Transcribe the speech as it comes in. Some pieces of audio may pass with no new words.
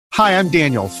Hi, I'm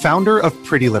Daniel, founder of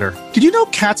Pretty Litter. Did you know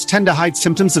cats tend to hide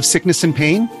symptoms of sickness and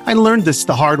pain? I learned this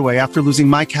the hard way after losing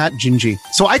my cat, Gingy.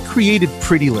 So I created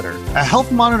Pretty Litter, a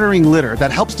health monitoring litter that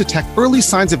helps detect early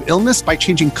signs of illness by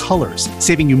changing colors,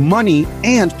 saving you money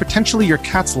and potentially your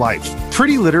cat's life.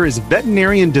 Pretty Litter is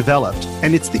veterinarian developed,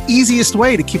 and it's the easiest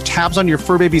way to keep tabs on your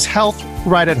fur baby's health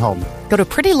right at home. Go to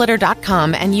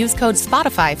prettylitter.com and use code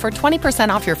SPOTIFY for 20%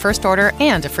 off your first order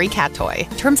and a free cat toy.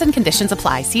 Terms and conditions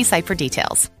apply. See site for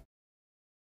details.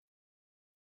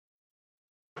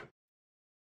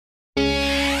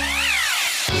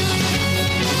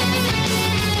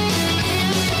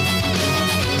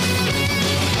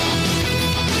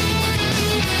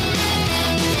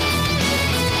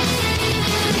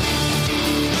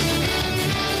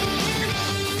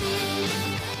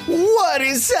 What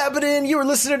is happening? You are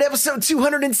listening to episode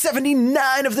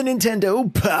 279 of the Nintendo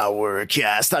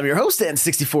Powercast. I'm your host,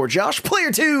 N64 Josh,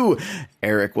 player 2,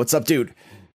 Eric. What's up, dude?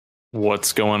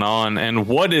 What's going on? And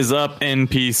what is up,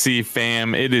 NPC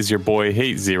fam? It is your boy,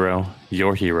 Hate Zero,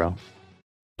 your hero.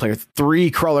 Player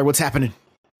 3, Crawler. What's happening?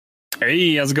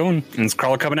 Hey, how's it going? It's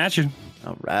Crawler coming at you.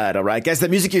 All right. Guys, that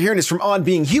music you're hearing is from On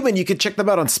Being Human. You can check them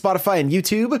out on Spotify and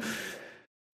YouTube.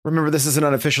 Remember, this is an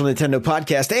unofficial Nintendo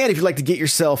podcast, and if you'd like to get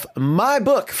yourself my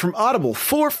book from Audible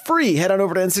for free, head on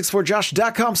over to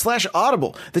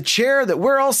n64josh.com/audible. The chair that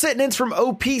we're all sitting in is from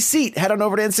OP Seat. Head on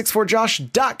over to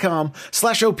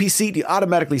n64josh.com/OP Seat. You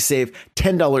automatically save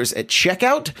 $10 at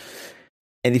checkout.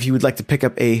 And if you would like to pick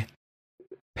up a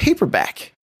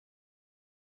paperback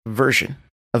version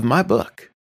of my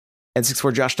book,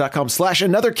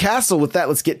 n64josh.com/another castle. With that,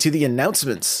 let's get to the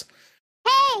announcements.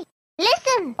 Hey,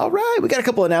 listen! All right, we got a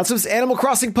couple announcements. Animal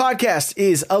Crossing Podcast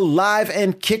is alive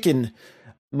and kicking.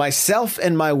 Myself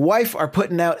and my wife are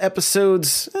putting out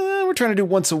episodes. We're trying to do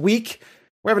once a week.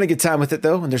 We're having a good time with it,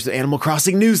 though. And there's the Animal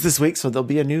Crossing news this week, so there'll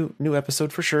be a new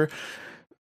episode for sure.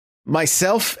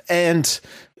 Myself and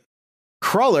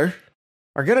Crawler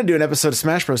are going to do an episode of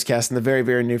Smash Bros. Cast in the very,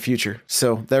 very near future.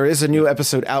 So there is a new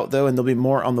episode out, though, and there'll be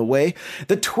more on the way.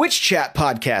 The Twitch Chat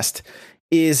Podcast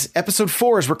is episode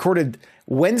 4 is recorded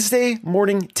Wednesday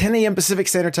morning, 10 a.m. Pacific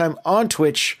Standard Time on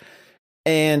Twitch.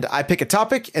 And I pick a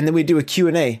topic and then we do a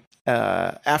Q&A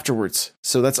afterwards.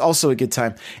 So that's also a good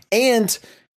time. And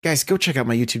guys, go check out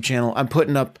my YouTube channel. I'm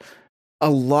putting up a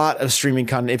lot of streaming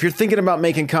content. If you're thinking about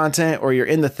making content or you're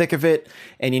in the thick of it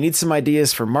and you need some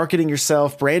ideas for marketing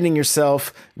yourself, branding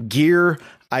yourself, gear,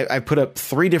 I put up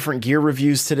 3 different gear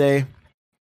reviews today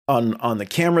on the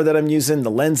camera that I'm using, the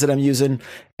lens that I'm using,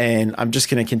 and I'm just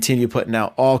going to continue putting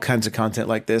out all kinds of content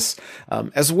like this,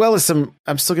 as well as I'm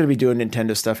still going to be doing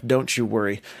Nintendo stuff. Don't you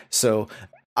worry. So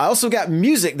I also got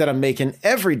music that I'm making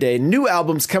every day, new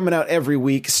albums coming out every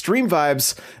week, Stream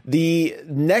Vibes. The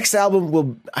next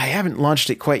album I haven't launched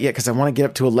it quite yet because I want to get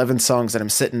up to 11 songs and I'm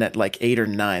sitting at like 8 or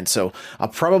 9. So I'll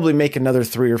probably make another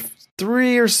three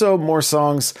or so more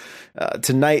songs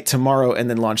tonight, tomorrow, and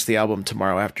then launch the album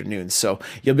tomorrow afternoon. So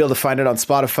you'll be able to find it on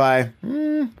Spotify,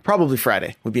 probably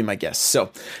Friday would be my guess.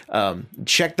 So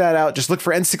check that out. Just look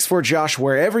for N64 Josh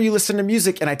wherever you listen to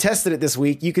music. And I tested it this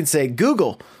week. You can say,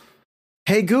 Google,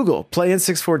 hey Google, play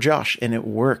N64 Josh, and it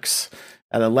works.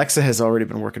 And Alexa has already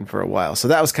been working for a while. So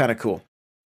that was kind of cool.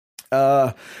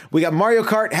 We got Mario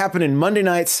Kart happening Monday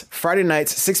nights, Friday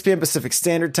nights, 6 p.m. Pacific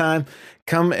Standard Time.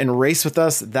 Come and race with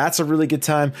us. That's a really good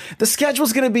time. The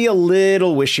schedule's going to be a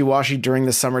little wishy-washy during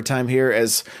the summertime here,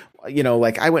 as you know,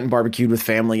 like I went and barbecued with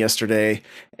family yesterday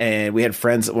and we had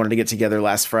friends that wanted to get together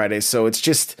last Friday. So it's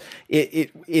just,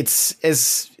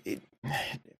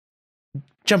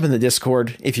 jump in the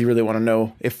Discord if you really want to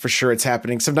know if for sure it's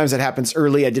happening. Sometimes it happens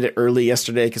early. I did it early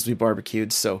yesterday because we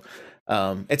barbecued. So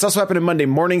it's also happening Monday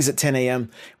mornings at 10 a.m.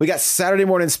 We got Saturday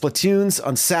morning Splatoons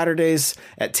on Saturdays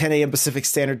at 10 a.m. Pacific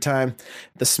Standard Time.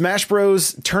 The Smash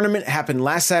Bros. Tournament happened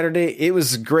last Saturday. It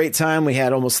was a great time. We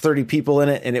had almost 30 people in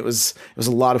it, and it was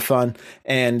a lot of fun.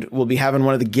 And we'll be having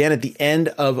one again at the end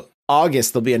of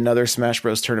August. There'll be another Smash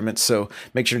Bros. Tournament, so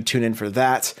make sure to tune in for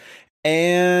that.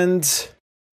 And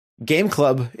Game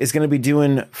Club is going to be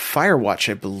doing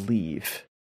Firewatch, I believe.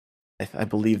 I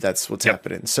believe that's what's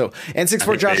happening. So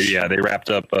N64 Josh. They wrapped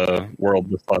up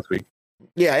World this last week.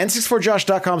 Yeah,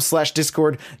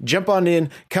 n64josh.com/Discord. Jump on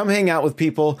in, come hang out with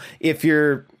people. If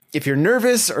you're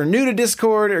nervous or new to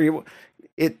Discord, or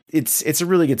it's a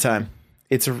really good time.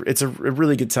 It's a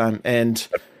really good time, and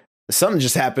something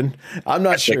just happened. I'm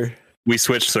not sure. We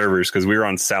switched servers because we were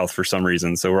on South for some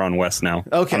reason, so we're on West now.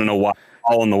 Okay. I don't know why.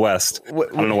 All in the West. I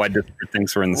don't know why Discord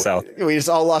thinks we're in the South. We just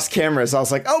all lost cameras. I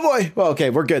was like, oh boy. Well,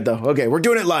 okay, we're good though. Okay, we're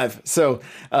doing it live. So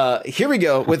here we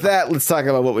go. With that, let's talk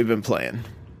about what we've been playing.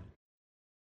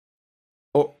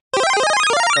 Oh,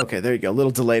 Okay, there you go. A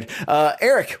little delayed.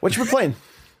 Eric, what you been playing?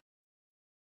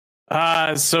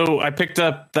 So I picked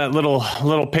up that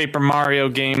little Paper Mario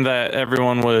game that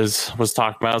everyone was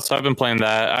talking about. So I've been playing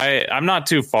that. I'm not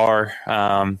too far.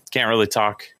 Can't really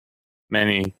talk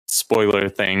many spoiler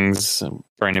things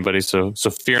for anybody. So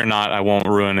fear not, I won't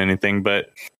ruin anything.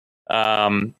 But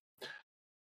I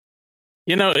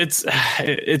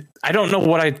don't know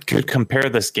what I could compare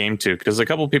this game to, because a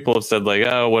couple people have said like,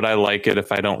 oh, would I like it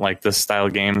if I don't like this style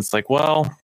game? It's like,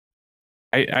 well,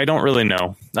 I don't really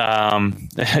know.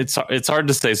 It's hard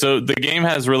to say. So the game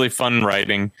has really fun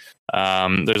writing.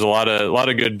 There's a lot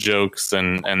of good jokes,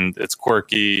 and it's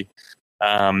quirky.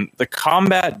 The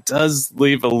combat does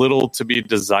leave a little to be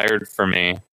desired for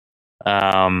me.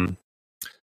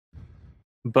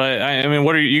 But I mean,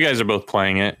 what are you guys are both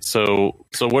playing it? So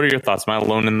what are your thoughts? Am I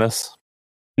alone in this?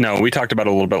 No, we talked about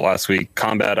it a little bit last week.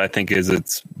 Combat, I think, is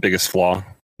its biggest flaw.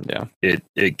 Yeah,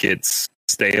 it gets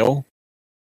stale.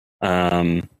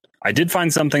 I did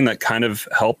find something that kind of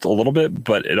helped a little bit,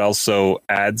 but it also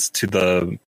adds to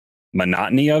the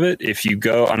monotony of it. If you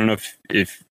go, I don't know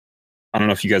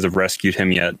if you guys have rescued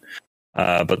him yet,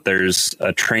 but there's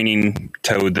a training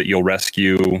toad that you'll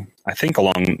rescue, I think,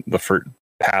 along the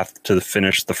path to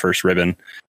finish the first ribbon.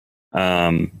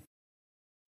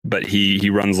 But he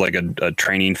runs like a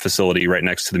training facility right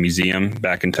next to the museum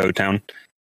back in Toad Town,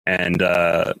 and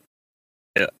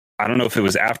I don't know if it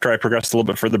was after I progressed a little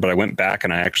bit further, but I went back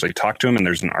and I actually talked to him, and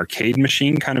there's an arcade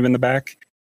machine kind of in the back,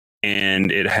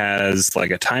 and it has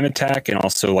like a time attack and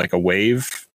also like a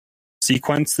wave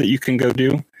sequence that you can go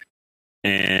do.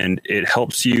 And it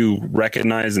helps you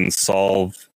recognize and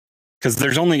solve, because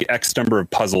there's only X number of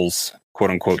puzzles, quote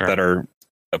unquote, sure, that are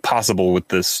possible with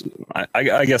this.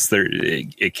 I guess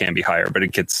it can be higher, but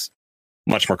it gets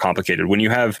much more complicated. When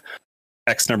you have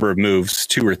X number of moves,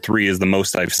 2 or 3 is the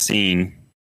most I've seen,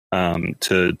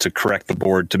 to correct the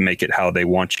board to make it how they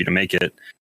want you to make it.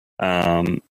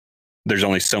 There's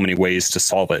only so many ways to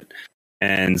solve it,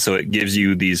 and so it gives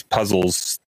you these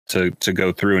puzzles to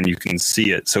go through, and you can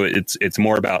see it. So it's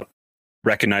more about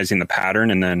recognizing the pattern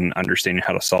and then understanding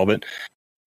how to solve it.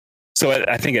 So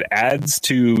I think it adds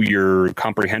to your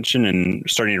comprehension and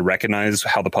starting to recognize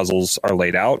how the puzzles are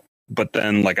laid out. But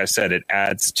then, like I said, it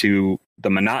adds to the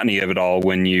monotony of it all.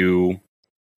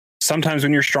 Sometimes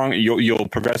when you're strong, you'll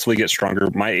progressively get stronger.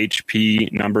 My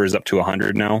HP number is up to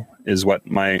 100 now,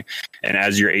 and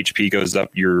as your HP goes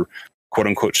up, your quote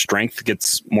unquote strength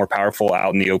gets more powerful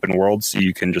out in the open world. So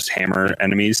you can just hammer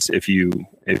enemies if you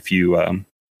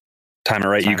time it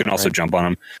right. You can also jump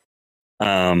on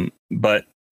them. But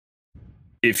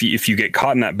if you get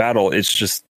caught in that battle,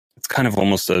 it's kind of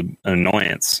almost an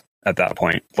annoyance at that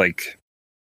point. Like,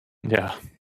 yeah,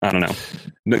 I don't know.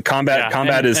 The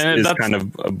combat is kind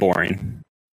of boring.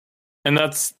 And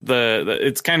that's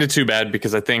it's kind of too bad,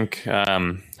 because I think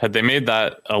had they made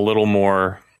that a little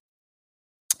more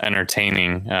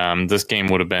entertaining, this game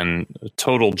would have been a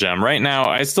total gem. Right now,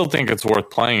 I still think it's worth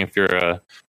playing if you're a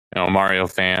Mario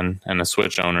fan and a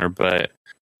Switch owner, but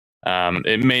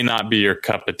it may not be your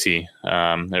cup of tea.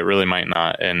 It really might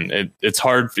not, and it's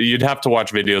hard. You'd have to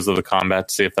watch videos of the combat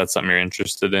to see if that's something you're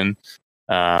interested in,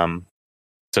 to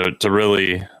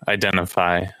really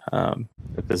identify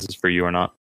if this is for you or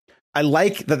not. I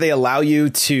like that they allow you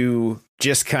to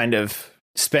just kind of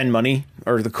spend money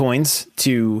or the coins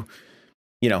to,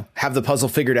 have the puzzle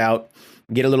figured out,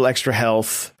 get a little extra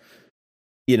health,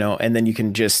 and then you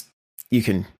can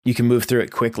move through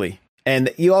it quickly.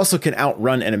 And you also can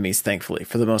outrun enemies, thankfully,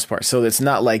 for the most part. So it's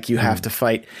not like you have to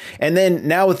fight. And then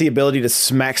now with the ability to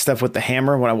smack stuff with the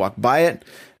hammer when I walk by it,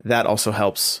 that also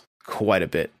helps quite a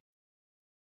bit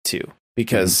too.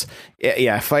 Because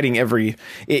fighting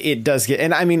it does get,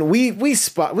 and I mean, we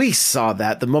saw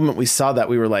that the moment we saw that,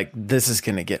 we were like, this is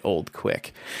going to get old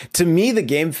quick. To me, the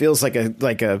game feels like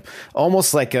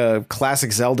almost like a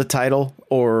classic Zelda title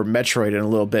or Metroid in a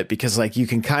little bit, because like you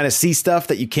can kind of see stuff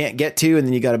that you can't get to, and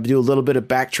then you got to do a little bit of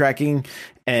backtracking,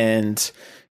 and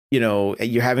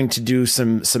you're having to do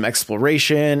some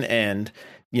exploration, and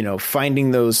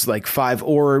finding those like 5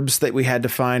 orbs that we had to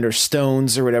find, or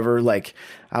stones or whatever. Like,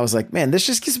 I was like, man, this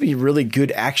just gives me really good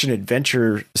action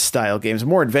adventure style games,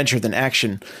 more adventure than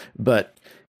action. But,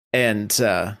 that's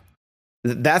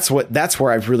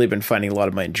where I've really been finding a lot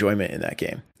of my enjoyment in that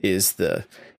game is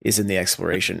in the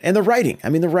exploration and the writing. I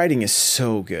mean, the writing is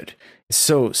so good. It's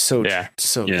so yeah.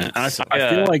 good. I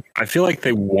feel like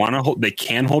they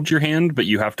can hold your hand, but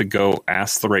you have to go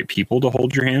ask the right people to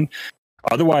hold your hand.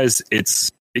 Otherwise, it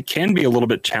can be a little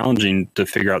bit challenging to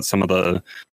figure out some of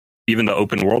even the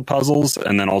open world puzzles,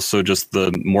 and then also just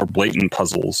the more blatant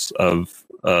puzzles of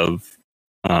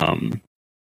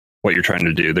what you're trying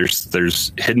to do.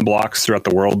 There's hidden blocks throughout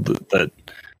the world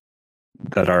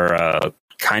that are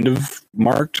kind of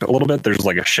marked a little bit. There's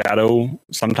like a shadow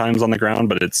sometimes on the ground,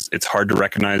 but it's hard to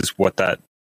recognize what that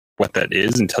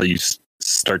is until you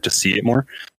start to see it more.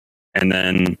 And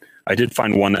then I did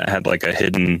find one that had like a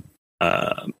hidden.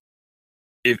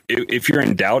 If you're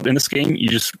in doubt in this game, you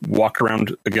just walk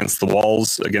around against the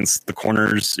walls, against the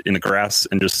corners, in the grass,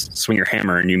 and just swing your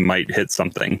hammer, and you might hit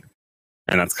something.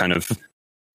 And that's kind of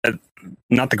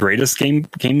not the greatest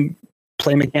gameplay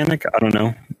mechanic. I don't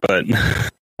know, but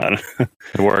I don't know.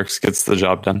 It works, gets the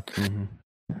job done. Mm-hmm.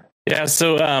 Yeah,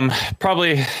 so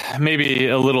probably maybe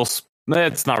a little.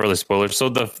 It's not really spoilers. So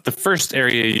the first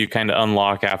area you kind of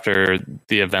unlock after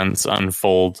the events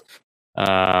unfold.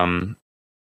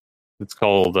 It's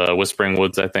called Whispering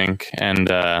Woods, I think.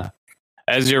 And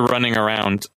as you're running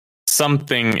around,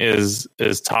 something is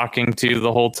talking to you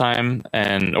the whole time,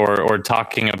 and or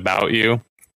talking about you.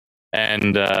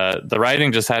 And the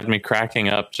writing just had me cracking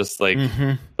up, just like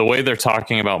the way they're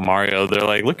talking about Mario. They're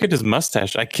like, look at his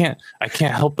mustache. I can't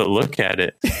help but look at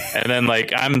it. And then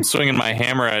like I'm swinging my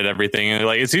hammer at everything, and they're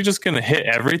like, is he just gonna hit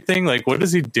everything? Like, what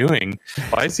is he doing?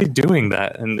 Why is he doing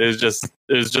that? And it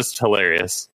was just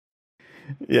hilarious.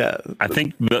 Yeah, I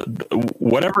think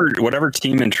whatever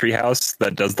team in Treehouse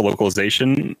that does the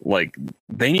localization, like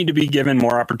they need to be given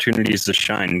more opportunities to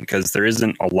shine, because there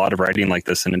isn't a lot of writing like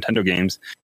this in Nintendo games.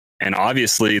 And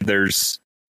obviously there's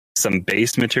some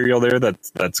base material there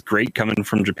that's great coming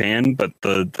from Japan, but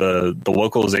the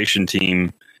localization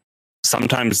team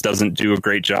sometimes doesn't do a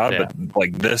great job. Yeah. But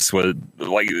like this was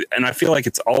like, and I feel like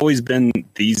it's always been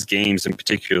these games in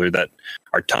particular that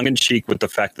are tongue in cheek with the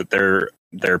fact that they're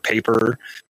paper,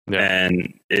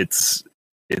 and it's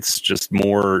just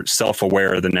more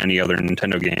self-aware than any other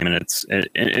Nintendo game, and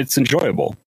it's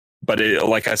enjoyable. But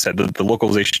like I said, the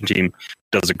localization team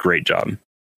does a great job.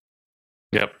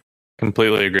 Yep,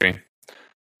 completely agree.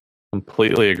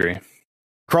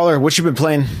 Crawler, what you been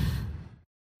playing?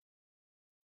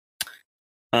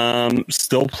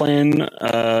 Still playing.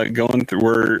 Going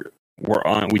through.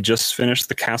 We just finished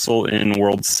the castle in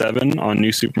World 7 on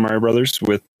New Super Mario Brothers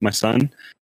with my son.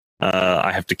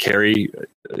 I have to carry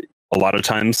a lot of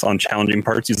times on challenging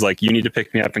parts. He's like, you need to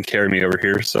pick me up and carry me over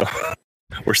here. So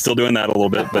we're still doing that a little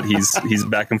bit, but he's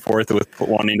back and forth with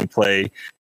wanting to play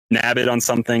Nabbit on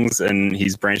some things, and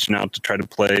he's branching out to try to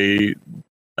play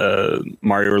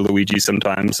Mario or Luigi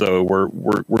sometimes. So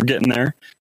we're getting there.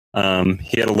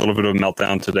 He had a little bit of a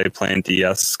meltdown today playing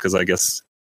DS because I guess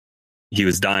he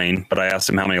was dying, but I asked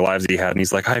him how many lives he had, and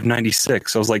he's like, I have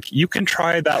 96. So I was like, you can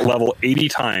try that level 80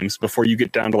 times before you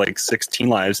get down to like 16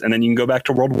 lives, and then you can go back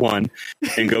to World 1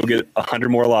 and go get 100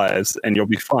 more lives, and you'll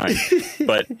be fine.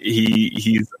 But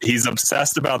he's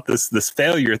obsessed about this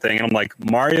failure thing, and I'm like,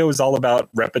 Mario is all about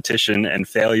repetition and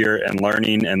failure and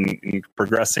learning and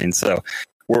progressing. So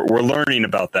we're learning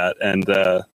about that, and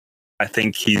I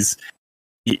think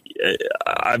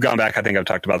I've gone back. I think I've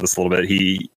talked about this a little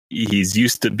bit. He's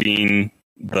used to being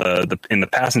in the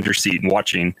passenger seat and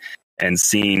watching and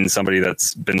seeing somebody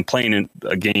that's been playing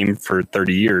a game for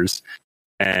 30 years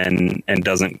and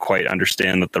doesn't quite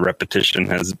understand that the repetition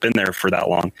has been there for that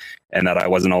long, and that I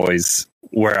wasn't always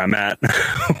where I'm at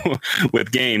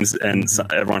with games, and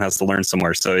everyone has to learn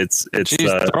somewhere. So it's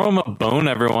Jeez, throw him a bone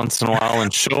every once in a while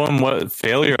and show him what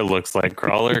failure looks like,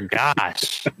 Crawler.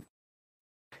 Gosh.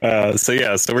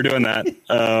 So we're doing that.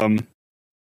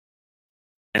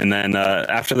 And then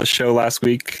after the show last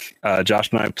week,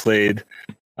 Josh and I played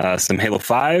some Halo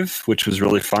 5, which was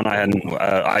really fun.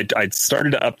 I'd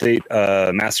started to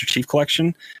update Master Chief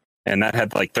Collection, and that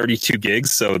had like 32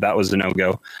 gigs, so that was a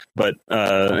no-go. But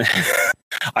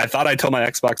I thought I told my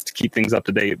Xbox to keep things up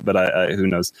to date, but who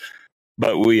knows?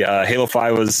 But we Halo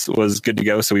 5 was good to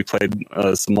go, so we played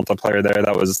some multiplayer there.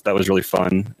 That was really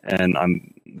fun,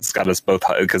 and it's got us both,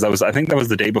 because I think that was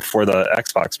the day before the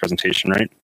Xbox presentation,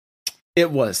 right?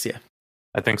 It was, yeah.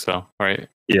 I think so, right?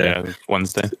 Yeah,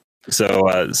 Wednesday. So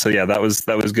yeah, that was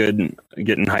good,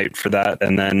 getting hyped for that.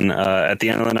 And then at the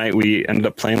end of the night, we ended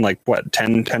up playing like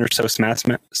 10 or so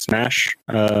Smash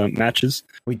matches.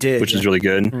 We did, which is really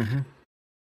good. Mm-hmm.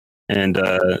 And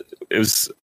it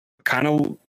was kind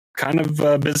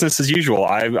of business as usual.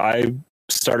 I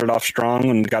started off strong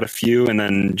and got a few, and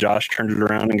then Josh turned it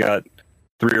around and got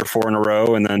 3 or 4 in a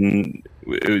row, and then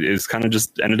it was kind of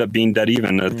just ended up being dead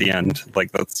even at the end.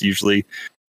 Like that's usually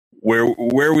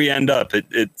where we end up.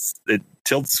 It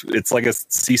tilts. It's like a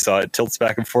seesaw. It tilts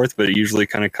back and forth, but it usually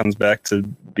kind of comes back to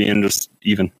being just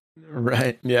even.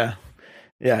 Right. Yeah.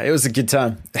 Yeah. It was a good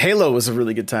time. Halo was a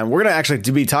really good time. We're going to actually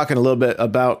be talking a little bit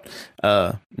about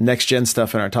next gen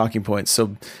stuff in our talking points.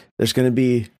 So there's going to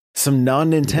be some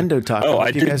non-Nintendo talk. Oh,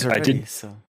 I did.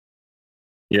 So.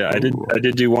 Yeah, I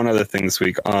did do one other thing this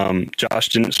week. Josh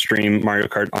didn't stream Mario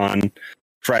Kart on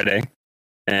Friday,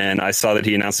 and I saw that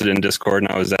he announced it in Discord,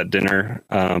 and I was at dinner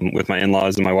with my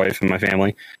in-laws and my wife and my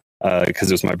family because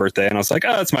it was my birthday, and I was like,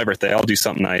 "Oh, it's my birthday. I'll do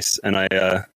something nice." And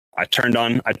I turned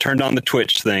on the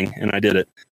Twitch thing, and I did it.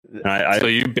 And so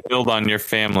you bailed on your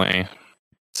family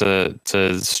to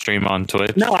stream on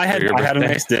Twitch? No, I had a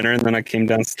nice dinner, and then I came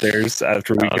downstairs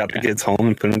after we got the kids home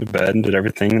and put them to bed and did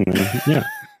everything, and then yeah.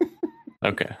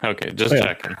 Okay, just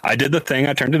checking. I did the thing.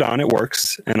 I turned it on. It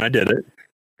works, and I did it.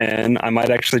 And I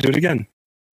might actually do it again.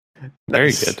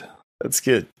 Very good. That's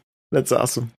good. That's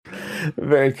awesome.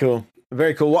 Very cool.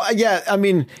 Very cool. Well, yeah, I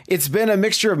mean, it's been a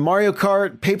mixture of Mario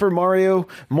Kart, Paper Mario,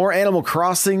 more Animal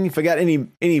Crossing. If I got any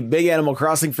big Animal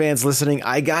Crossing fans listening,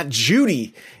 I got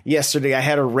Judy yesterday. I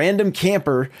had a random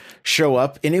camper show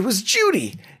up, and it was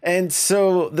Judy. And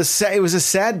so it was a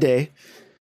sad day,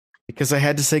 because I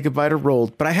had to say goodbye to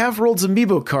Rold, but I have Rold's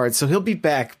amiibo card, so he'll be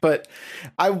back. But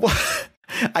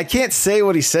I can't say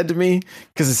what he said to me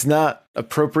because it's not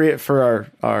appropriate for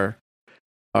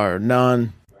our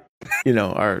non,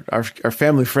 our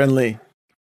family friendly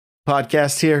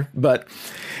podcast here. But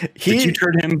did you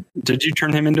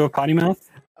turn him into a potty mouth?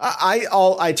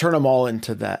 I turn them all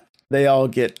into that. They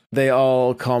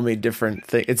all call me different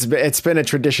things. It's been a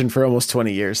tradition for almost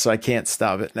 20 years, so I can't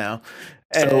stop it now.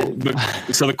 So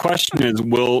the question is,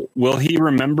 will he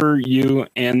remember you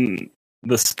and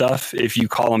the stuff if you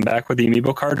call him back with the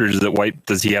amiibo card, or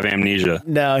does he have amnesia?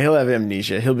 No, he'll have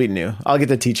amnesia. He'll be new. I'll get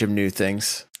to teach him new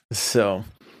things. So,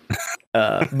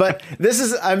 but this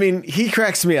is, I mean, he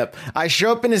cracks me up. I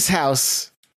show up in his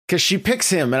house because she picks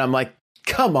him, and I'm like,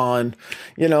 come on,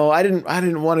 I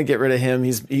didn't want to get rid of him.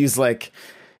 He's like,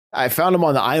 I found him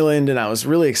on the island, and I was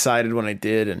really excited when I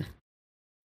did,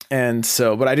 and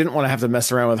so, but I didn't want to have to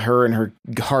mess around with her and her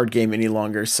hard game any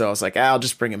longer. So I was like, I'll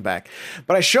just bring him back.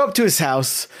 But I show up to his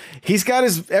house. He's got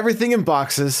everything in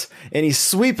boxes, and he's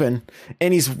sweeping,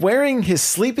 and he's wearing his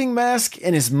sleeping mask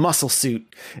and his muscle suit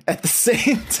at the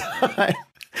same time.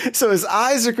 So his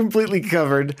eyes are completely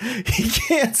covered. He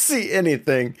can't see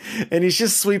anything, and he's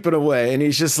just sweeping away. And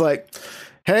he's just like,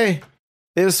 "Hey,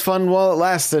 it was fun while it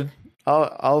lasted.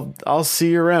 I'll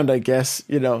see you around, I guess."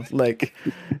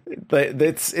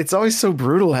 It's always so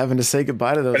brutal having to say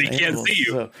goodbye to those. But he can't see you.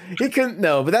 So he couldn't.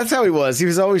 No, but that's how he was. He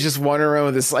was always just wandering around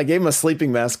with this. I gave him a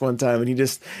sleeping mask one time, and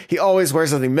he always wears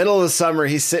something. Middle of the summer,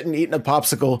 he's sitting eating a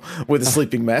popsicle with a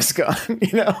sleeping mask on.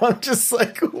 I'm just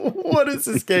like, what is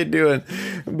this guy doing?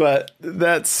 But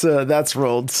that's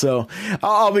Rolled. So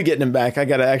I'll be getting him back.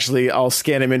 I'll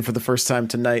scan him in for the first time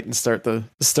tonight and start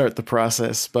the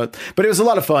process. But it was a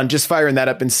lot of fun just firing that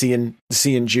up and seeing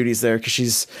Judy's there,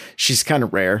 because she's kind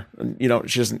of rare.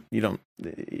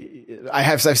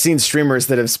 I've seen streamers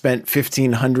that have spent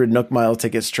 1,500 Nook Mile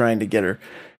tickets trying to get her.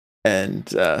 And,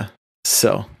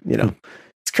 so,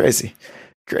 it's crazy.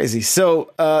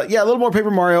 So, a little more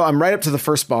Paper Mario. I'm right up to the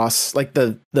first boss, like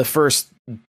the first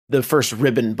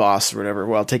ribbon boss or whatever.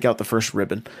 Well, I'll take out the first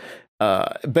ribbon.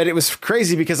 But it was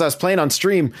crazy because I was playing on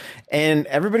stream and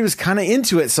everybody was kind of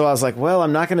into it. So I was like, well,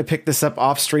 I'm not going to pick this up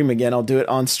off stream again. I'll do it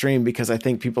on stream because I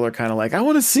think people are kind of like, I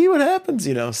want to see what happens,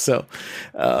 So,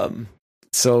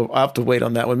 so I'll have to wait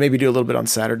on that one. Maybe do a little bit on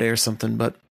Saturday or something.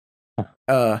 But,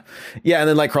 and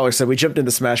then like Crawler said, we jumped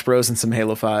into Smash Bros and some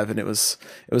Halo 5, and it was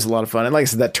a lot of fun. And like I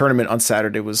said, that tournament on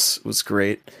Saturday was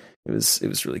great. It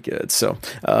was really good. So,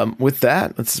 with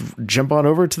that, let's jump on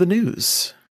over to the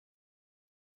news.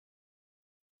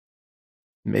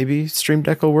 Maybe Stream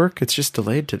Deck will work. It's just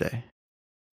delayed today.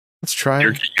 Let's try.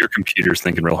 Your computer's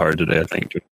thinking real hard today, I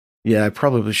think. Yeah, I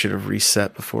probably should have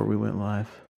reset before we went live.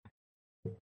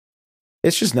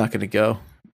 It's just not going to go.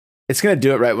 It's going to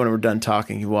do it right when we're done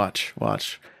talking. You watch. Well,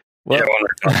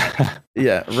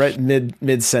 yeah, right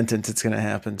mid sentence, it's going to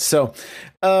happen. So,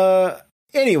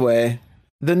 anyway,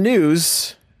 the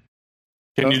news.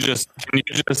 Can you just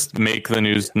make the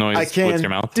news noise with your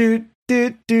mouth?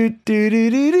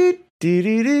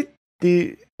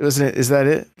 Wasn't it? Is that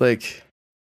it? Like,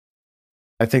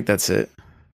 I think that's it.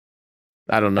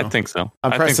 I don't know. I think so.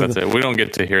 I think that's it. We don't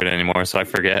get to hear it anymore, so I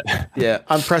forget. Yeah,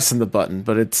 I'm pressing the button,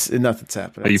 but nothing's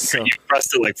happening. You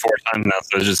pressed it like 4 times now,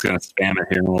 so it's just going to spam it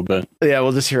here in a little bit. Yeah,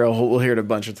 we'll hear it a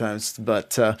bunch of times.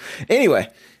 But anyway,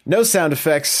 no sound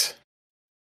effects.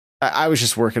 I was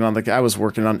just working on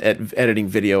editing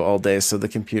video all day, so the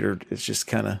computer is just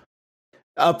kind of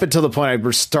up until the point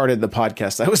I started the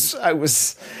podcast.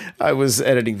 I was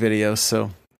editing video, so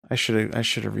I should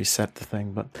have reset the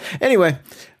thing. But anyway,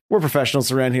 we're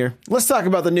professionals around here. Let's talk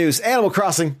about the news. Animal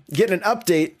Crossing getting an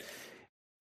update.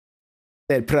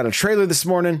 They had put out a trailer this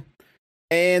morning.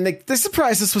 And they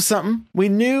surprised us with something. We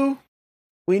knew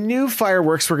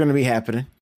fireworks were going to be happening.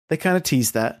 They kind of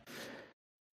teased that.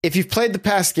 If you've played the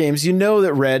past games, you know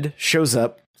that Red shows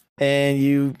up and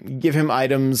you give him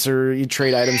items or you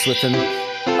trade items with him.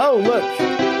 Oh, look.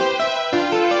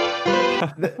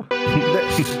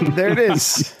 There it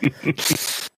is.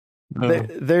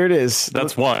 There it is.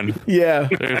 That's one. Yeah.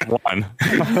 There's one.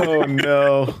 Oh,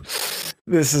 no.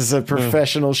 This is a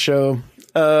professional show.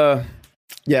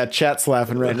 Yeah, chat's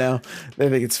laughing right now. They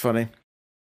think it's funny.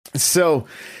 So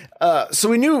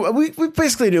we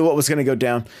basically knew what was going to go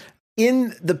down.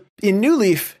 In New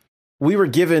Leaf, we were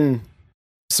given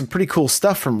some pretty cool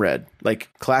stuff from Red, like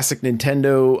classic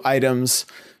Nintendo items.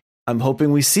 I'm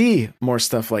hoping we see more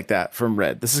stuff like that from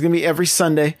Red. This is going to be every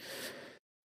Sunday.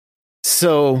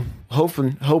 So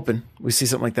hoping we see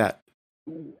something like that.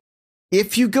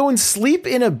 If you go and sleep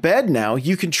in a bed now,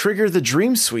 you can trigger the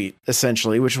Dream Suite,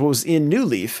 essentially, which was in New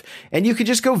Leaf, and you can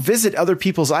just go visit other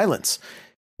people's islands.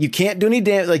 You can't do any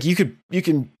damage. Like you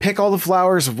can pick all the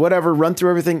flowers, whatever, run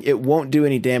through everything. It won't do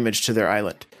any damage to their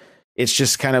island. It's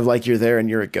just kind of like you're there and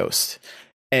you're a ghost.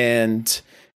 And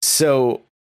so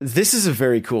this is a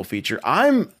very cool feature.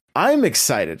 I'm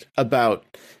excited about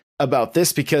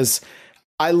this because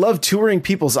I love touring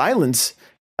people's islands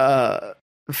for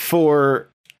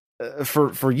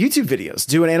YouTube videos,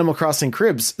 doing Animal Crossing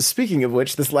cribs. Speaking of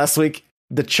which, this last week,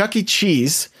 the Chuck E.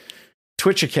 Cheese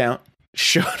Twitch account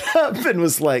showed up and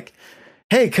was like,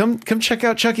 hey, come check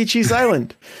out Chuck E. Cheese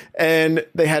Island. And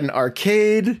they had an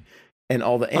arcade and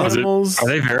all the animals. Are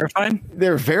they verified?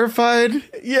 They're verified.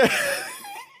 Yeah.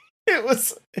 It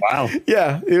was wow.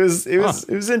 Yeah, it was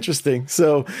interesting.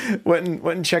 So went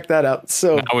and checked that out.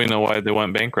 So now we know why they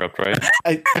went bankrupt, right?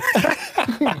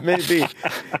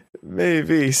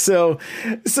 Maybe. So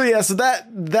yeah, so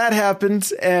that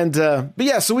happened, and but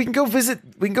yeah, so we can go visit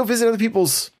other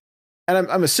people's, and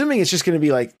I'm assuming it's just going to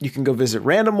be like you can go visit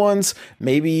random ones.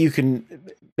 Maybe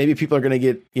people are going to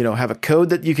get, have a code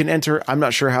that you can enter. I'm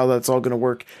not sure how that's all going to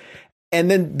work. And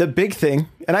then the big thing,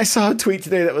 and I saw a tweet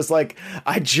today that was like,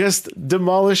 I just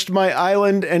demolished my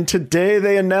island and today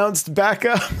they announced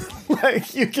backup.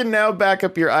 Like you can now back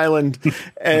up your island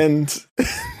and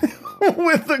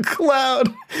with the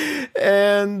cloud.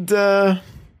 And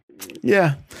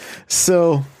yeah,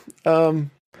 so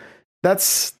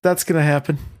that's going to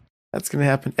happen. That's going to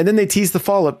happen. And then they tease the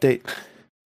fall update.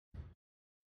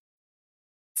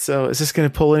 So is this going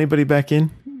to pull anybody back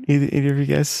in? Either of you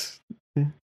guys?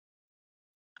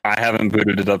 I haven't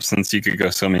booted it up since you could go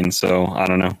swimming, so I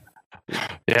don't know.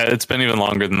 Yeah, it's been even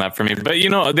longer than that for me. But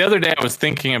the other day I was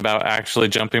thinking about actually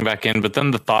jumping back in, but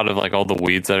then the thought of like all the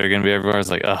weeds that are going to be everywhere, I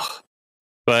was like, ugh.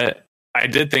 But I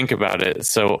did think about it,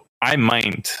 so I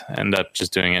might end up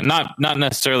just doing it. Not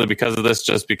necessarily because of this,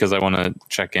 just because I want to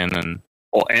check in and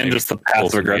just the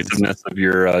passive aggressiveness of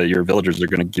your villagers are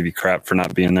going to give you crap for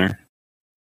not being there.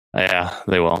 Yeah,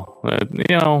 they will. But,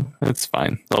 it's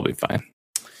fine. They'll be fine.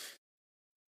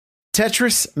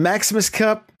 Tetris Maximus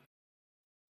Cup.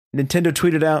 Nintendo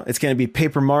tweeted out it's going to be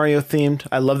Paper Mario themed.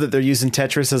 I love that they're using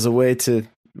Tetris as a way to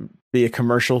be a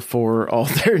commercial for all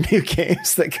their new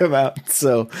games that come out.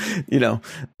 So,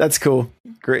 that's cool.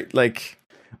 Great. Like,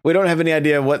 we don't have any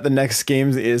idea what the next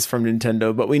game is from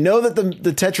Nintendo, but we know that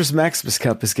the Tetris Maximus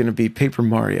Cup is going to be Paper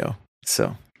Mario.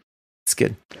 So it's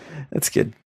good. That's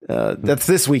good. That's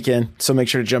this weekend, so make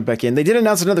sure to jump back in. They did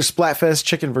announce another Splatfest,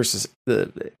 chicken versus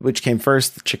which came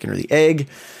first, the chicken or the egg.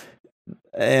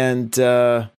 And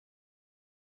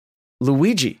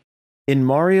Luigi in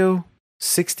Mario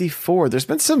 64. There's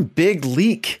been some big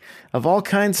leak of all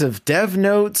kinds of dev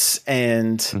notes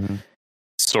and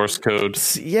source code.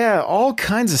 Yeah, all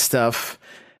kinds of stuff.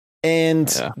 And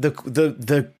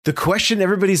the question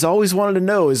everybody's always wanted to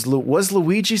know is, was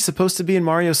Luigi supposed to be in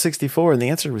Mario 64? And the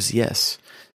answer was yes.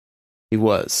 He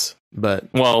was,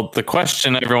 but the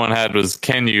question everyone had was,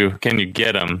 can you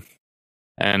get him?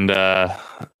 And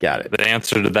got it. The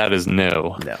answer to that is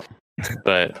no.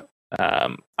 But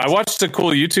I watched a cool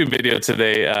YouTube video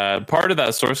today. Part of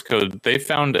that source code, they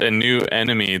found a new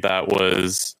enemy that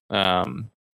was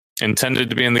intended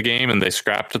to be in the game, and they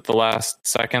scrapped at the last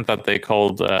second, that they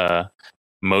called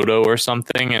Moto or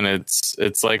something, and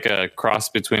it's like a cross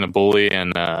between a bully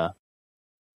and a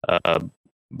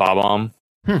Bob-omb.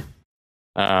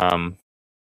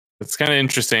 It's kind of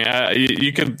interesting.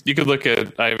 You could look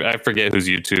at, I forget whose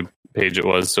YouTube page it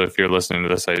was, so if you're listening to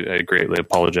this, I greatly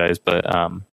apologize, but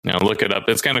look it up.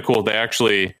 It's kind of cool. They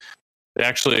actually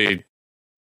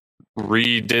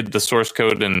redid the source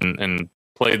code and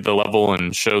played the level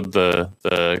and showed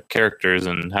the characters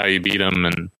and how you beat them,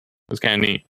 and it was kind of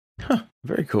neat.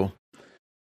 Very cool.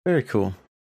 Very cool.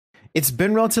 it's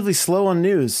been relatively slow on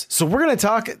news. So we're going to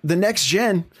talk the next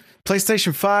gen,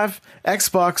 PlayStation 5,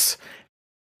 Xbox,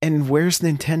 and where's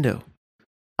Nintendo?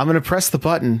 I'm going to press the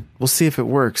button. We'll see if it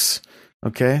works.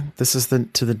 Okay, this is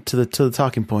to the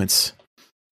talking points.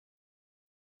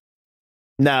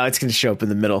 No, it's going to show up in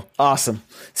the middle. Awesome.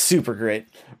 Super great.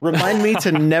 Remind me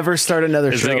to never start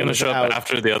another Is show. it going to show up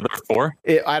after the other 4?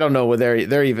 I don't know where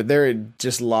they're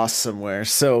just lost somewhere.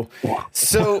 So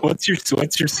what's your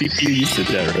CPU usage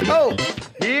at right now? Oh,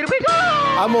 here we go.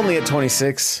 I'm only at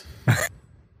 26.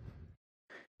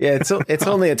 Yeah, it's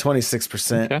only at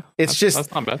 26%. Okay.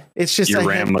 That's not bad. It's just your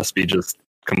RAM must be just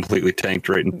completely tanked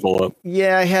right and full up.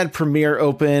 Yeah, I had Premiere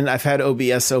open. I've had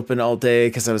OBS open all day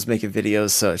because I was making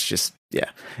videos. So it's just, yeah,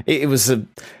 it was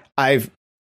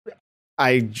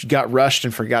I got rushed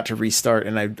and forgot to restart.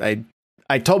 And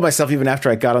I told myself even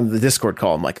after I got on the Discord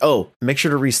call, I'm like, oh, make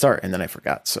sure to restart. And then I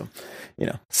forgot. So,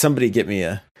 somebody get me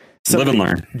a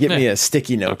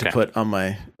sticky note to put on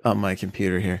my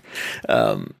computer here.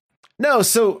 No,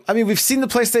 so I mean, we've seen the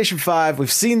PlayStation 5,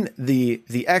 we've seen the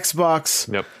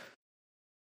Xbox. Yep.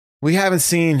 We haven't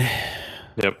seen.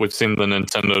 Yep, we've seen the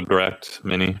Nintendo Direct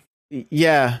Mini.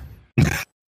 Yeah,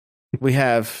 we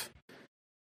have.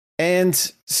 And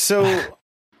so,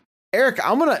 Eric,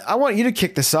 I want you to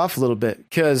kick this off a little bit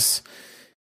because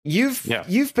you've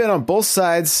been on both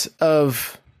sides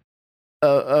of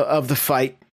the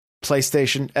fight,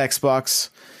 PlayStation, Xbox.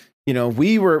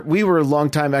 We were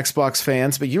longtime Xbox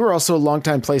fans, but you were also a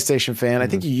longtime PlayStation fan. Mm-hmm. I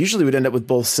think you usually would end up with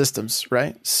both systems,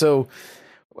 right? So,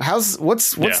 what's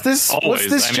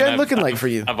this gen looking like for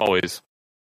you? I've always.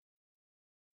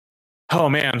 Oh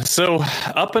man, so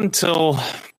up until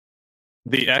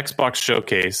the Xbox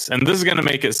showcase, and this is going to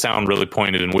make it sound really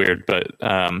pointed and weird, but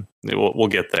we'll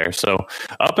get there. So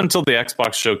up until the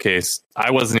Xbox showcase,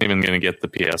 I wasn't even going to get the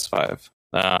PS5.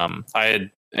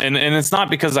 And it's not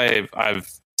because I've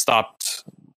stopped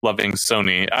loving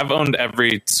Sony. I've owned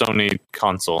every Sony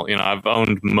console. I've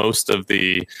owned most of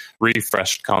the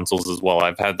refreshed consoles as well.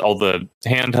 I've had all the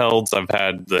handhelds. I've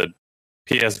had the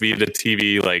PS Vita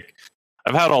TV. Like,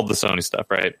 I've had all the Sony stuff,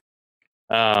 right?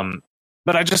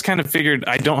 But I just kind of figured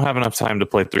I don't have enough time to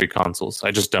play 3 consoles.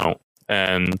 I just don't.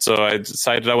 And so I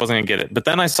decided I wasn't going to get it. But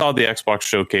then I saw the Xbox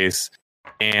showcase,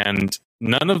 and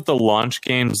none of the launch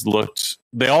games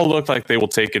they all look like they will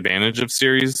take advantage of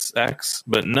Series X,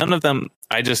 but none of them,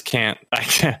 I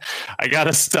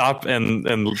gotta stop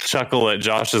and chuckle at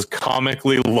Josh's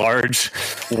comically large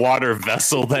water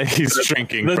vessel that he's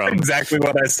drinking from. That's exactly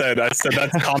what I said. I said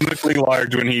that's comically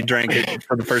large when he drank it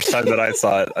for the first time that I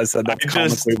saw it. I said that's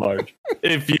comically large.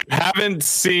 If you haven't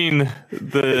seen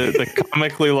the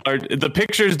comically large, the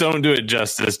pictures don't do it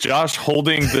justice. Josh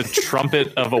holding the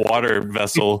trumpet of a water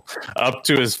vessel up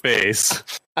to his face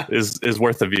is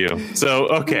worth a view. So,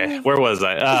 okay, where was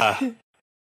I?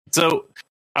 So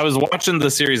I was watching the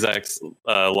Series X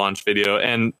launch video,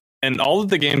 and all of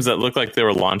the games that looked like they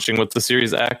were launching with the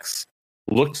Series X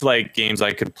looked like games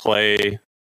I could play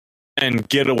and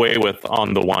get away with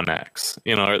on the One X,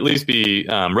 or at least be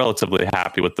relatively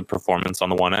happy with the performance on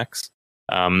the One X.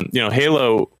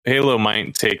 Halo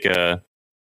might take a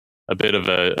bit of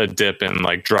a dip in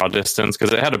like draw distance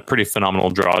because it had a pretty phenomenal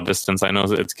draw distance. I know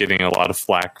that it's getting a lot of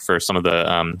flack for some of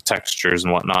the textures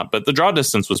and whatnot, but the draw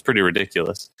distance was pretty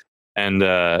ridiculous. And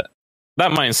that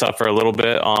might suffer a little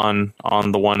bit on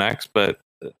the One X, but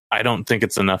I don't think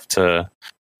it's enough to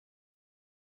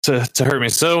hurt me.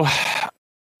 So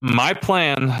my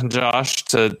plan, Josh,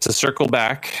 to circle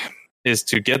back is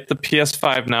to get the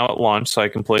PS5 now at launch so I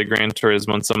can play Gran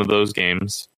Turismo and some of those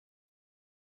games.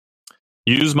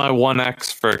 Use my One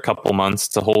X for a couple months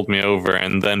to hold me over,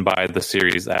 and then buy the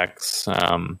Series X,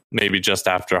 maybe just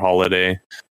after holiday.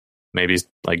 Maybe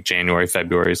like January,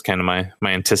 February is kind of my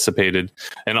anticipated.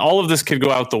 And all of this could go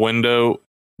out the window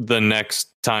the next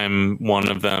time one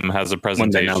of them has a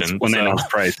presentation. When they announce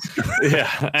price.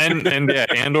 Yeah.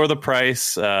 And or the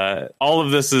price. All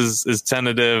of this is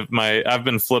tentative. I've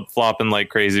been flip-flopping like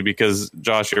crazy because,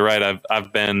 Josh, you're right.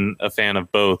 I've been a fan of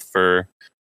both for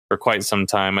quite some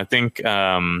time. I think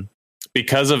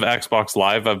because of Xbox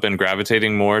Live, I've been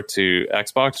gravitating more to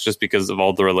Xbox just because of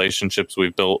all the relationships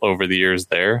we've built over the years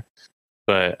there.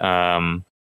 But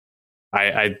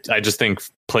I just think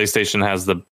PlayStation has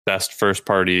the best first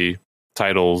party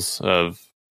titles of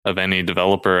any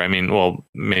developer. I mean, well,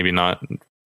 maybe not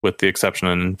with the exception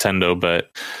of Nintendo,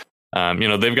 but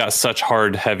they've got such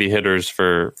hard heavy hitters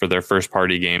for their first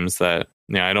party games that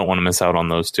I don't want to miss out on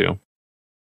those too.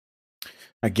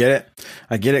 I get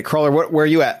it. Crawler, where are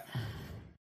you at?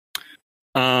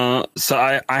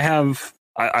 So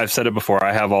I've said it before.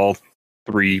 I have all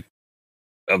 3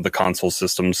 of the console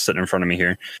systems sitting in front of me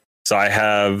here. So I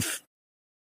have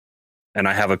a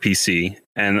PC,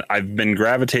 and I've been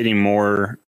gravitating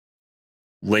more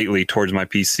lately towards my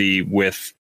PC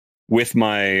with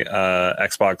my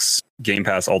Xbox Game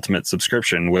Pass Ultimate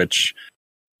subscription, which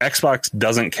Xbox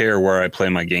doesn't care where I play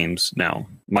my games now.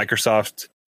 Microsoft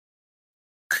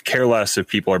care less if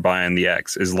people are buying the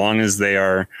X, as long as they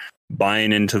are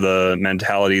buying into the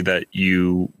mentality that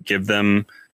you give them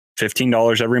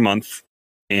 $15 every month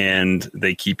and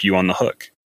they keep you on the hook.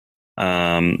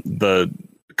 The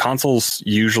consoles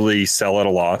usually sell at a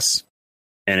loss,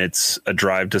 and it's a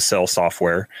drive to sell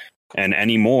software. And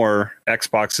anymore,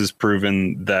 Xbox has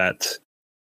proven that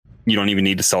you don't even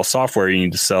need to sell software. You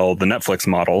need to sell the Netflix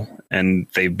model, and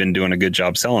they've been doing a good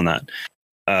job selling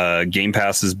that. Game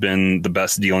Pass has been the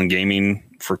best deal in gaming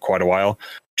for quite a while.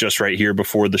 Just right here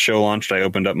before the show launched, I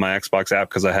opened up my Xbox app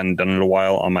because I hadn't done it in a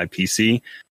while on my PC.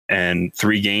 And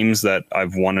 3 games that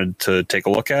I've wanted to take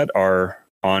a look at are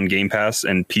on Game Pass,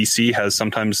 and PC has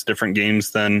sometimes different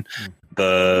games than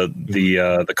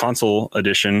the console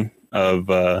edition of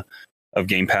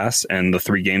Game Pass. And the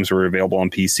 3 games were available on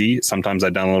PC. Sometimes I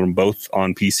download them both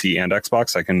on PC and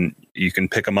Xbox. You can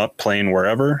pick them up playing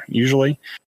wherever usually,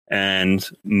 and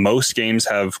most games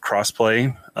have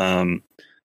crossplay.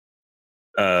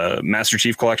 Master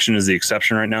Chief Collection is the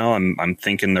exception right now. I'm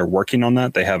thinking they're working on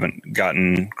that. They haven't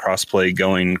gotten crossplay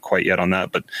going quite yet on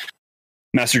that, but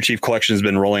Master Chief Collection has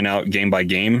been rolling out game by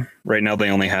game. Right now, they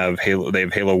only have Halo. They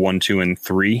have Halo 1, 2, and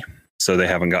 3, so they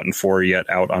haven't gotten 4 yet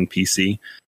out on PC.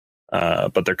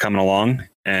 But they're coming along.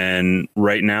 And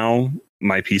right now,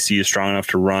 my PC is strong enough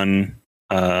to run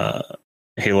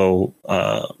Halo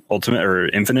Ultimate or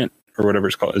Infinite or whatever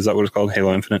it's called. Is that what it's called?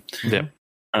 Halo Infinite? Yeah.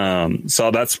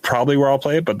 So that's probably where I'll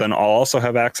play it. But then I'll also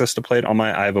have access to play it on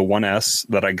I have a 1S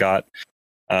that I got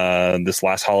this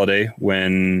last holiday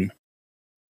when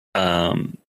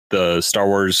the Star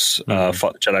Wars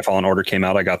Jedi Fallen Order came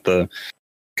out. I got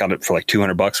it for like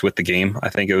 $200 with the game. I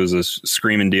think it was a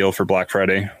screaming deal for Black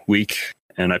Friday week,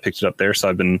 and I picked it up there. So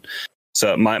I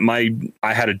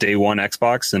had a day one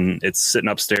Xbox, and it's sitting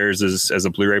upstairs as a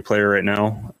Blu-ray player right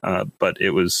now. But it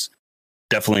was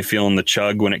definitely feeling the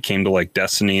chug when it came to like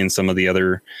Destiny and some of the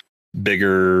other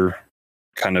bigger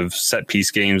kind of set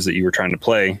piece games that you were trying to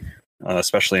play,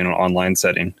 especially in an online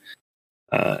setting.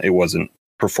 It wasn't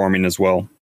performing as well.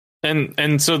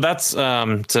 And so that's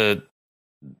to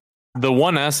the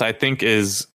 1S, I think,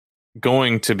 is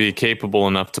going to be capable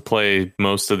enough to play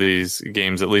most of these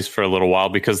games, at least for a little while,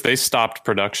 because they stopped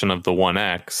production of the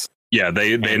 1X. Yeah,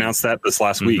 they announced that this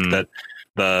last week, that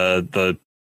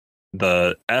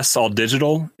the S all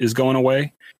digital is going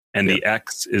away, and the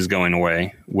X is going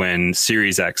away when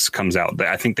Series X comes out.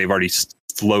 I think they've already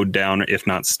slowed down, if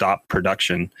not stopped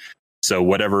production. So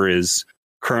whatever is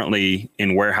currently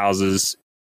in warehouses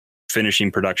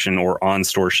finishing production or on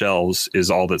store shelves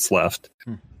is all that's left.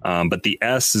 But the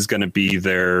S is going to be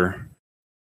their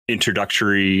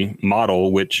introductory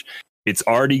model, which it's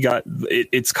already got.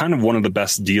 It's kind of one of the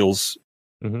best deals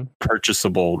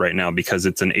purchasable right now, because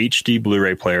it's an HD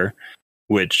Blu-ray player,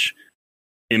 which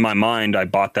in my mind, I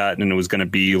bought that and it was going to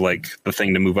be like the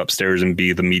thing to move upstairs and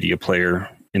be the media player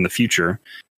in the future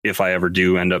if I ever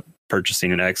do end up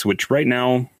purchasing an X, which right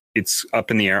now it's up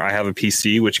in the air. I have a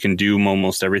PC which can do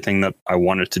almost everything that I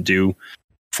want it to do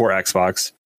for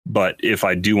Xbox. But if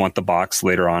I do want the box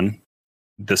later on,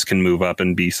 this can move up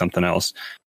and be something else.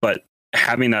 But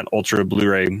having that Ultra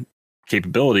Blu-ray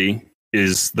capability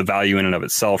is the value in and of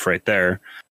itself right there.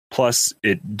 Plus,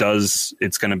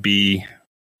 it's going to be,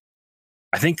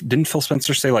 I think, didn't Phil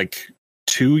Spencer say like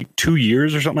two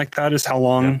years or something like that is how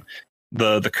long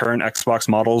the current Xbox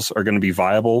models are going to be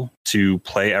viable to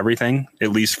play everything,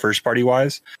 at least first party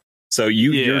wise. So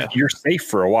you're safe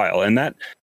for a while. And that,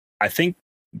 I think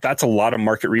that's a lot of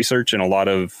market research and a lot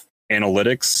of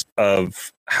analytics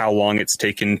of how long it's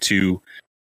taken to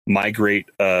migrate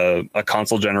a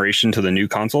console generation to the new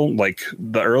console. Like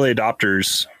the early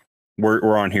adopters,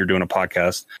 we're on here doing a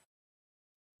podcast.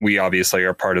 We obviously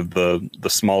are part of the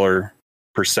smaller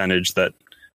percentage that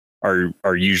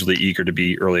are usually eager to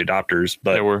be early adopters,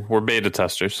 but we're beta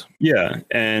testers. Yeah.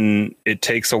 And it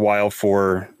takes a while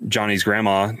for Johnny's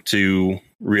grandma to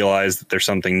realize that there's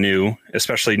something new,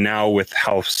 especially now with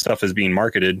how stuff is being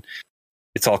marketed.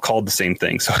 It's all called the same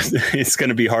thing. So it's going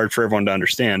to be hard for everyone to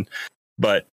understand,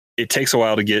 but it takes a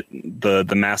while to get the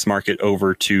mass market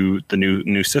over to the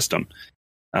new system.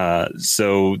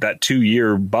 So that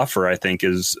 2-year buffer, I think,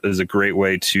 is a great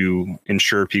way to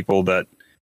ensure people that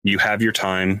you have your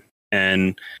time.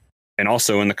 And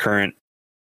also in the current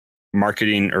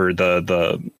marketing or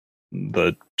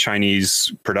the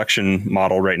Chinese production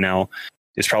model right now,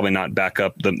 is probably not back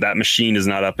up. That machine is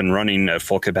not up and running at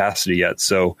full capacity yet.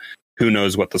 So who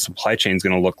knows what the supply chain is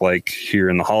going to look like here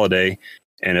in the holiday,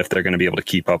 and if they're going to be able to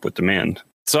keep up with demand.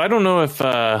 So I don't know if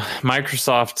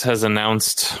Microsoft has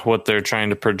announced what they're trying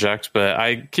to project, but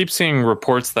I keep seeing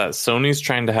reports that Sony's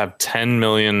trying to have 10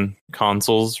 million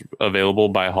consoles available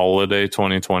by holiday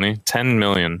 2020. 10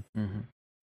 million. Mm-hmm.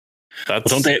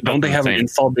 Don't they have an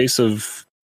install base of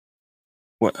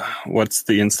what's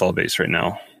the install base right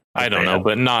now? I don't know,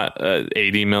 but not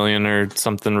 80 million or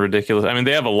something ridiculous. I mean,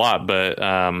 they have a lot, but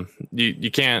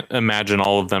you can't imagine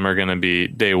all of them are going to be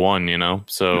day one, you know?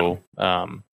 So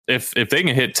if they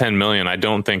can hit 10 million, I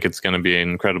don't think it's going to be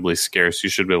incredibly scarce. You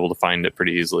should be able to find it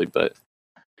pretty easily. But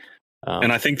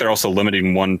and I think they're also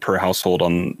limiting one per household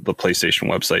on the PlayStation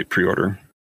website pre-order.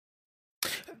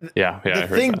 Yeah. The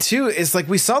thing too is, like,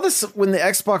 we saw this when the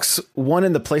Xbox One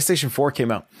and the PlayStation 4 came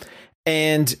out.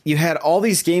 And you had all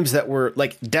these games that were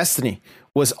like Destiny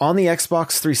was on the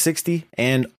Xbox 360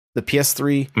 and the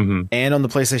PS3 and on the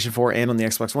PlayStation 4 and on the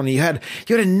Xbox One. And you had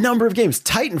a number of games.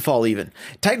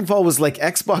 Titanfall was like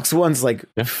Xbox One's like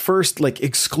first like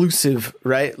exclusive,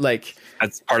 right? Like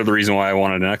that's part of the reason why I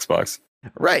wanted an Xbox.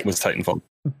 Right. Was Titanfall.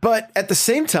 But at the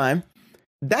same time,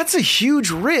 that's a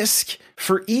huge risk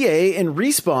for EA and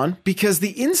Respawn because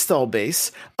the install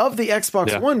base of the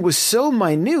Xbox One was so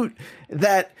minute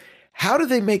that how do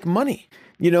they make money?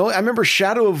 You know, I remember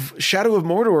Shadow of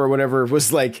Mordor or whatever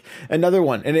was like another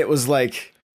one. And it was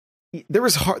like, there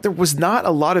was not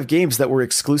a lot of games that were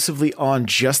exclusively on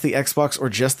just the Xbox or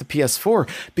just the PS4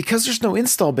 because there's no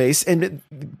install base. And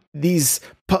these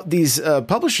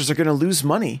publishers are going to lose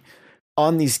money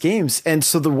on these games. And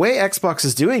so the way Xbox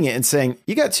is doing it and saying,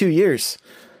 you got 2 years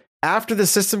after the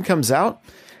system comes out,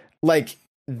 like,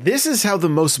 this is how the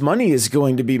most money is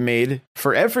going to be made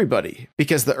for everybody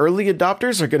because the early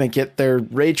adopters are going to get their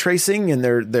ray tracing and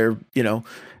their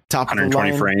top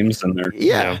 120 frames and their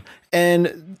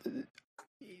and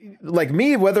like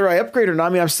me, whether I upgrade or not, I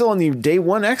mean, I'm still on the day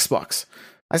one Xbox.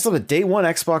 I still have a day one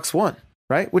Xbox One,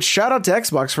 right? Which shout out to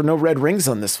Xbox for no red rings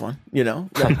on this one, you know.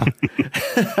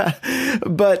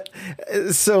 But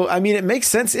so I mean, it makes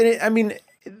sense.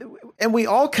 And we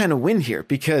all kind of win here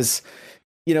because,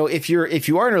 you know, if you are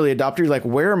an early adopter, you're like,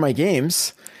 where are my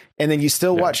games? And then you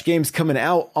still watch games coming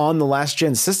out on the last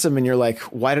gen system and you're like,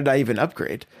 why did I even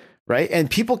upgrade? Right. And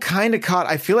people kind of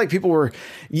I feel like people were,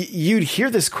 you'd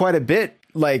hear this quite a bit.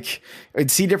 Like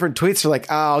I'd see different tweets are like,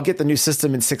 I'll get the new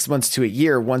system in 6 months to a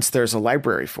year once there's a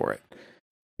library for it.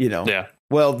 You know? Yeah.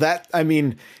 Well, that's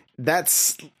going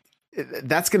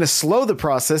to slow the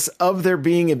process of there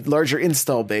being a larger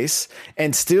install base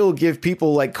and still give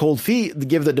people like cold feet,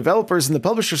 give the developers and the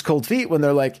publishers cold feet when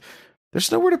they're like, there's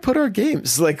nowhere to put our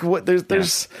games. Like what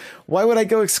there's why would I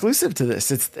go exclusive to this?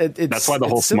 It's that's why the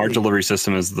whole smart delivery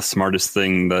system is the smartest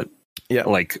thing that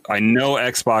like I know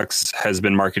Xbox has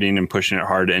been marketing and pushing it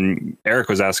hard. And Eric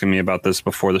was asking me about this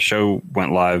before the show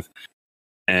went live.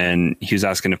 And he was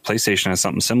asking if PlayStation has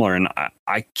something similar. And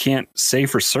I can't say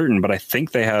for certain, but I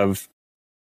think they have.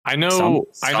 I know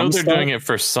they're stuff. doing it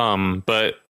for some,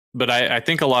 but I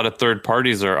think a lot of third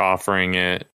parties are offering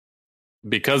it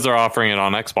because they're offering it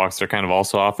on Xbox. They're kind of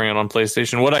also offering it on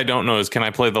PlayStation. What I don't know is, can I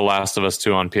play The Last of Us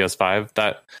 2 on PS5?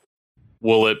 That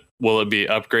will it be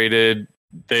upgraded?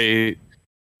 They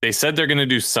said they're going to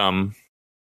do some.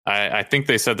 I think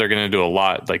they said they're going to do a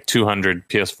lot, like 200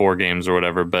 PS4 games or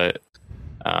whatever, but.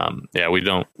 We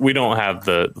don't have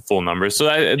the full numbers, so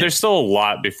there's still a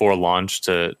lot before launch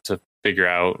to figure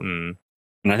out, and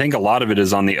I think a lot of it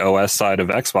is on the OS side of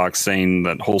Xbox, saying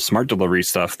that whole smart delivery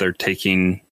stuff they're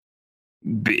taking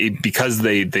because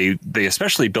they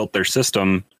especially built their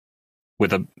system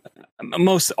with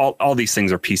all these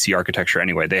things are PC architecture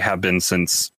anyway. They have been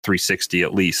since 360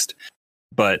 at least,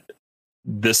 but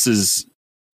this is.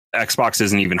 Xbox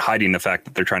isn't even hiding the fact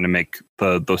that they're trying to make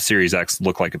the Series X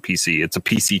look like a PC. It's a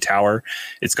PC tower.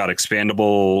 It's got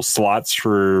expandable slots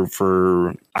for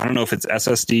I don't know if it's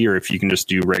SSD or if you can just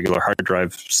do regular hard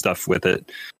drive stuff with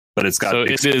it. But it's got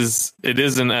it is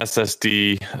an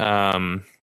SSD.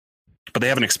 But they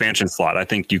have an expansion slot. I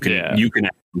think you can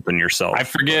open yourself. I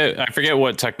forget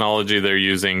what technology they're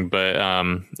using, but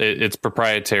it's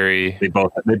proprietary. They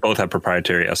both have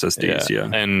proprietary SSDs. Yeah.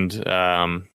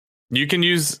 And you can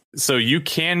use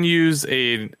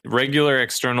a regular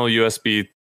external USB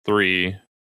 3,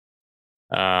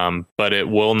 but it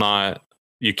will not.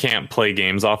 You can't play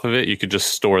games off of it. You could just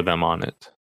store them on it.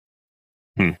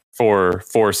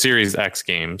 For Series X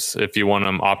games, if you want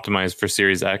them optimized for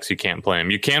Series X, you can't play them.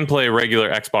 You can play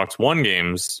regular Xbox One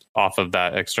games off of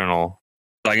that external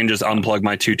I can just unplug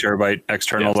my 2 terabyte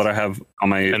external that I have on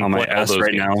my S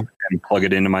right now and plug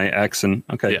it into my X, and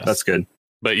that's good.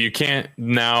 But you can't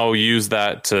now use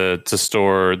that to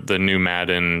store the new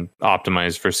Madden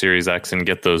optimized for Series X and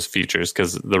get those features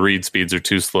because the read speeds are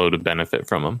too slow to benefit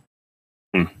from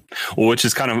them. Well, which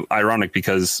is kind of ironic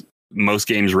because most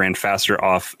games ran faster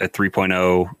off a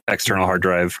 3.0 external hard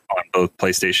drive on both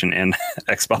PlayStation and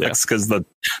Xbox because the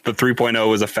 3.0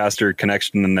 was a faster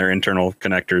connection than their internal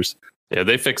connectors. Yeah,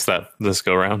 they fixed that this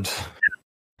go round.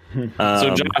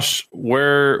 So Josh,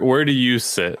 where do you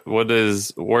sit?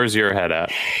 Where's your head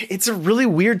at? It's a really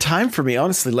weird time for me,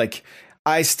 honestly. Like,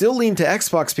 I still lean to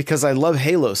Xbox because I love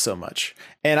Halo so much.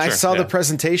 And I saw the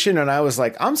presentation and I was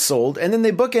like, I'm sold. And then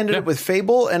they bookended it with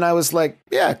Fable and I was like,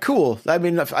 yeah, cool. I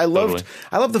mean, I loved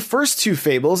the first 2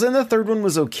 Fables and the third one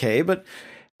was okay, but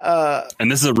and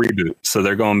this is a reboot, so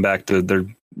they're going back to they're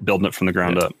building it from the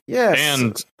ground up. Yes.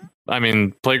 And I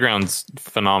mean, Playground's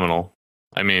phenomenal.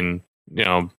 I mean,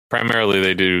 primarily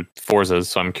they do Forzas,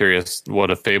 so I'm curious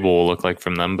what a Fable will look like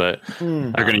from them. But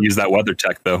they're going to use that weather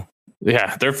tech, though.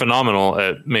 Yeah, they're phenomenal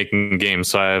at making games.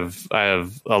 So I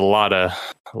have a lot of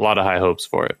high hopes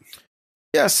for it.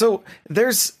 Yeah, so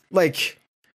there's like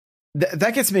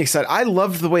that gets me excited. I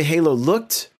loved the way Halo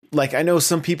looked. Like, I know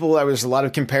some people, there was a lot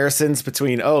of comparisons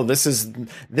between, this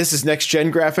is next gen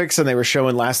graphics, and they were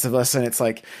showing Last of Us, and it's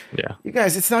like, you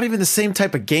guys, it's not even the same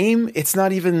type of game. It's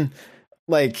not even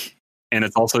like. And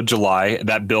it's also July.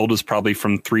 That build is probably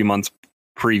from 3 months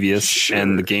previous,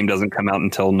 and the game doesn't come out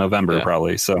until November,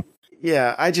 probably. So,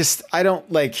 yeah, I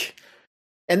don't like.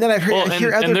 And then I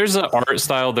hear and there's an art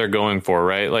style they're going for,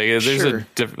 right? Like, there's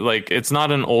it's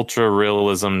not an ultra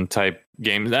realism type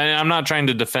game. I'm not trying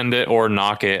to defend it or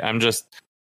knock it. I'm just,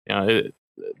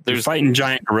 they're fighting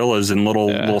giant gorillas and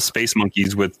little space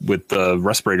monkeys with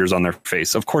respirators on their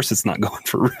face. Of course, it's not going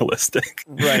for realistic,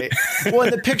 right? Well,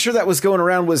 and the picture that was going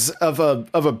around was of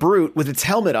a brute with its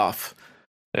helmet off.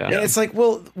 Yeah. And it's like,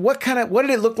 well, what did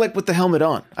it look like with the helmet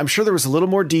on? I'm sure there was a little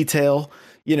more detail.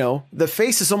 The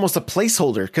face is almost a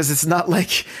placeholder because it's not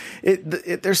like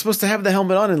they're supposed to have the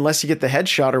helmet on unless you get the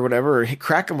headshot or whatever, or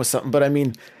crack them with something. But I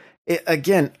mean,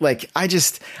 again, like I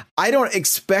don't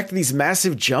expect these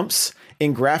massive jumps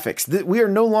in graphics. We are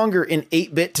no longer in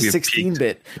 8-bit to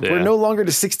 16-bit. Yeah. We're no longer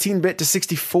to 16-bit to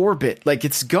 64-bit. Like,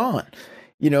 it's gone.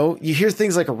 You hear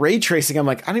things like ray tracing. I'm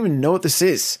like, I don't even know what this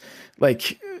is.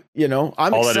 Like, I'm all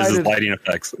excited. That is lighting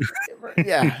effects.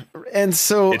 Yeah. And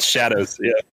so it's shadows.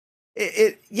 Yeah.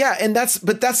 And that's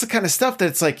the kind of stuff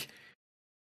that's like,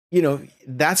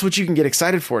 that's what you can get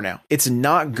excited for now. It's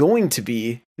not going to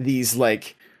be these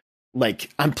like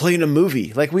I'm playing a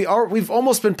movie. Like we've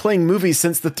almost been playing movies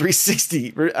since the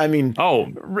 360. I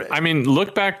mean,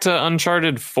 look back to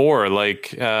Uncharted 4.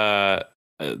 Like,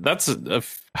 that's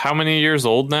how many years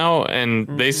old now?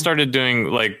 And they started doing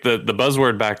like the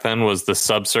buzzword back then was the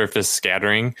subsurface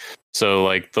scattering. So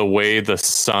like the way the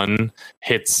sun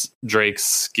hits Drake's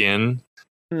skin,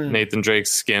 Nathan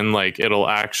Drake's skin, like it'll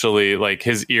actually like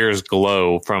his ears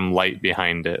glow from light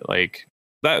behind it. Like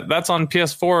that's on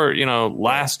PS4,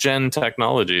 last gen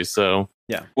technology. So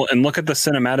yeah. Well, and look at the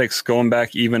cinematics going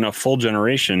back even a full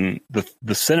generation. The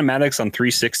cinematics on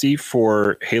 360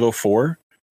 for Halo 4,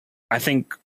 I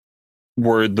think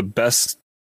were the best.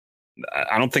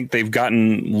 I don't think they've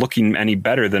gotten looking any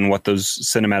better than what those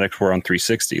cinematics were on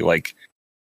 360. Like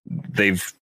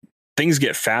things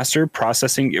get faster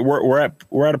processing. We're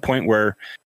at a point where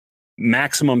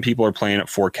maximum people are playing at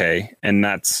 4K, and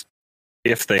that's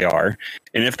if they are.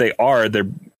 And if they are, they're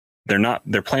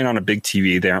playing on a big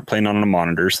TV. They aren't playing on a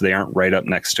monitor, so they aren't right up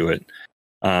next to it.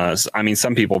 I mean,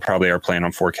 some people probably are playing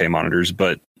on 4K monitors,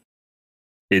 but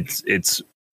it's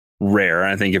rare.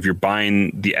 I think if you're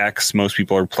buying the X, most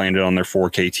people are playing it on their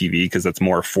 4K TV because that's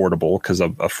more affordable, because a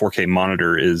 4K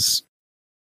monitor is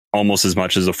almost as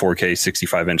much as a 4K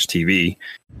 65-inch TV.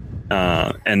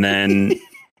 And then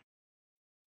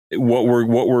what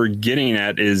we're getting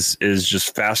at is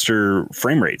just faster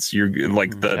frame rates. You're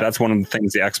like that's one of the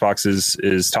things the Xbox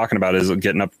is talking about, is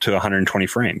getting up to 120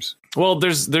 frames. Well,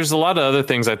 there's a lot of other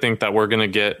things I think that we're going to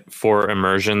get for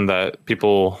immersion that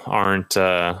people aren't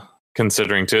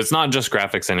considering too. It's not just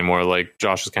graphics anymore, like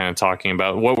Josh is kind of talking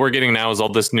about. What we're getting now is all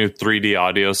this new 3D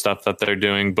audio stuff that they're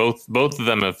doing. Both of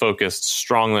them have focused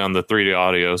strongly on the 3D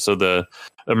audio, so the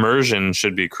immersion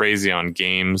should be crazy on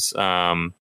games.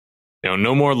 No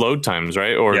more load times,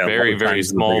 right? Or very, very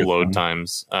small load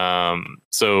times.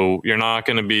 So you're not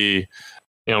going to be,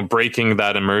 breaking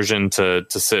that immersion to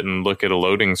sit and look at a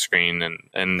loading screen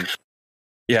and.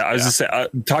 Yeah, I was just saying,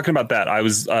 talking about that.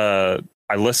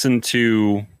 I listened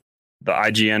to the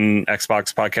IGN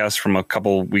Xbox podcast from a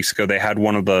couple weeks ago. They had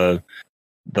one of the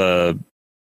the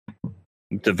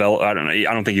develop. I don't know.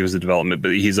 I don't think he was a development,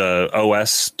 but he's a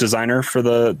OS designer for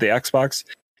the Xbox,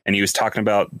 and he was talking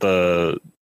about the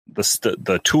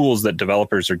tools that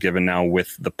developers are given now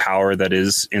with the power that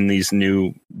is in the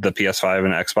PS5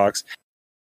 and Xbox.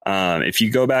 If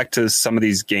you go back to some of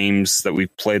these games that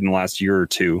we've played in the last year or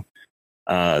two,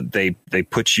 they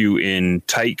put you in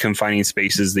tight, confining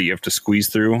spaces that you have to squeeze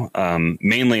through.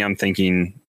 Mainly, I'm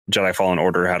thinking Jedi Fallen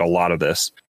Order had a lot of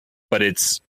this, but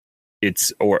it's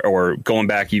or going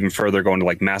back even further, going to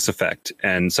like Mass Effect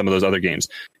and some of those other games.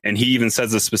 And he even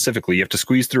says this specifically: you have to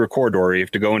squeeze through a corridor, you have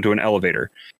to go into an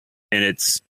elevator, and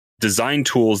it's design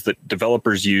tools that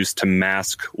developers use to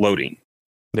mask loading.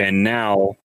 And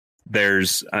now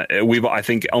there's I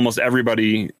think almost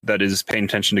everybody that is paying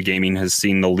attention to gaming has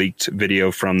seen the leaked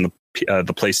video from the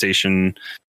PlayStation.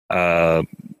 I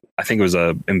think it was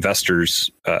a investors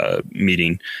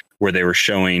meeting where they were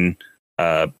showing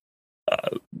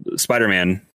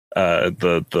Spider-Man,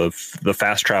 the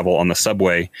fast travel on the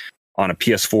subway on a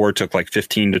PS4 took like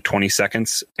 15 to 20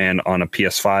 seconds, and on a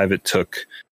PS5 it took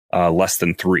less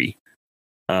than 3.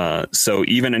 So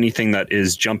even anything that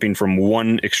is jumping from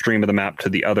one extreme of the map to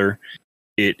the other,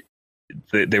 they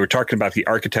were talking about the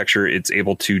architecture. It's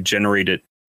able to generate it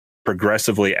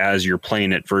progressively as you're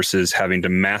playing it versus having to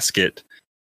mask it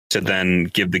to then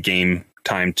give the game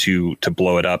time to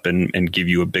blow it up and give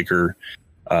you a bigger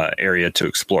area to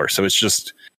explore. So it's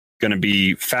just going to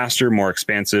be faster, more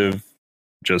expansive,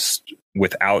 just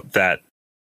without that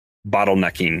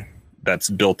bottlenecking that's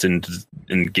built in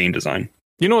game design.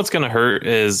 You know what's going to hurt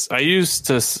is I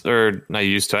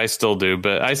still do,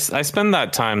 but I spend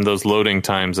that time, those loading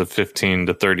times of 15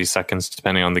 to 30 seconds,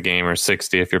 depending on the game, or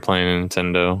 60 if you're playing a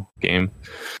Nintendo game.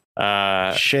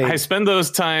 I spend those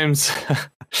times,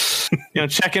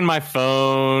 checking my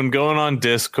phone, going on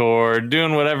Discord,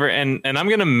 doing whatever, and I'm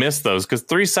going to miss those because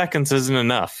 3 seconds isn't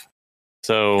enough.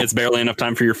 So it's barely enough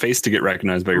time for your face to get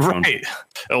recognized by your phone. Right.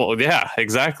 Well, yeah,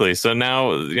 exactly. So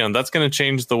now, that's going to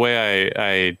change the way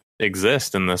I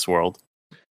exist in this world.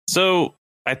 So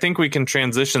I think we can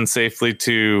transition safely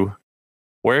to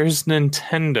where's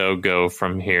Nintendo go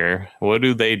from here? What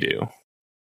do they do?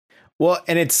 Well,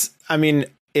 and it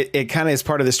kind of is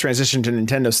part of this transition to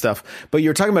Nintendo stuff, but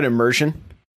you're talking about immersion,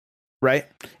 right?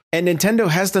 And Nintendo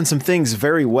has done some things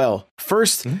very well.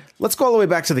 First, let's go all the way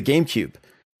back to the GameCube.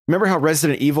 Remember how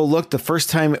Resident Evil looked the first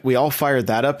time we all fired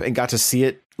that up and got to see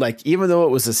it? Like, even though it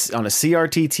was on a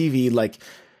CRT TV, like,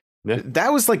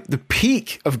 that was like the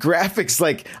peak of graphics.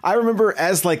 Like, I remember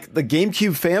as like the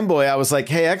GameCube fanboy, I was like,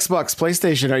 hey, Xbox,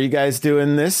 PlayStation, are you guys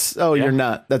doing this? Oh, yeah. You're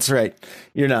not. That's right.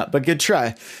 You're not, but good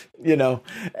try,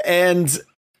 and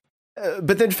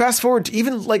but then fast forward to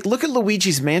even like, look at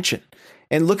Luigi's Mansion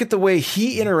and look at the way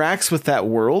he interacts with that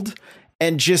world.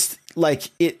 And just like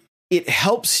it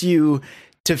helps you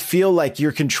to feel like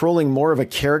you're controlling more of a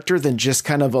character than just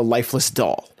kind of a lifeless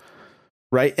doll.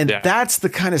 Right. And that's the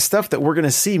kind of stuff that we're going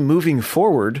to see moving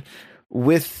forward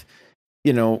with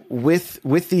the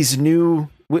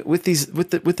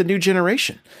new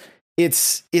generation.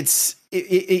 It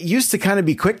used to kind of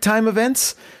be quick time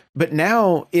events, but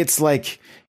now it's like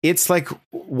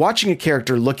watching a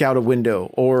character look out a window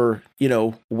or,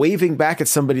 waving back at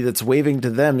somebody that's waving to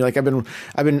them. Like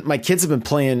my kids have been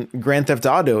playing Grand Theft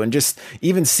Auto and just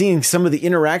even seeing some of the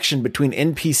interaction between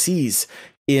NPCs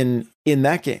in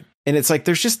that game. And it's like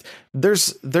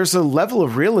there's a level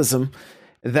of realism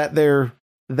that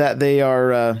they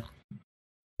are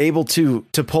able to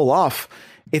pull off.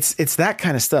 It's that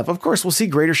kind of stuff. Of course, we'll see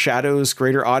greater shadows,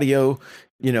 greater audio,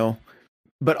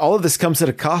 but all of this comes at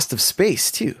a cost of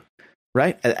space too,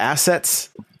 right? Assets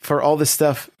for all this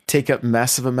stuff take up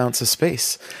massive amounts of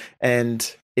space,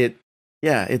 and it's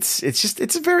an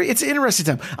interesting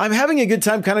time. I'm having a good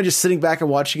time, kind of just sitting back and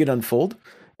watching it unfold.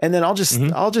 And then I'll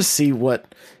just see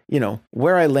what,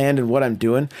 where I land and what I'm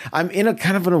doing. I'm in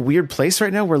a weird place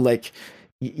right now where, like,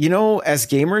 as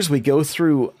gamers, we go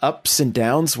through ups and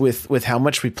downs with how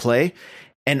much we play.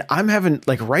 And I'm having,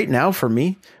 like, right now for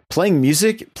me, playing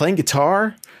music, playing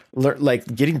guitar,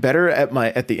 like getting better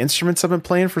at the instruments I've been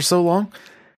playing for so long.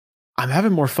 I'm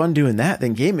having more fun doing that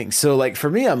than gaming. So, like, for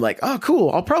me, I'm like, oh, cool.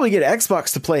 I'll probably get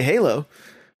Xbox to play Halo,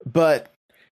 but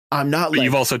I'm not. But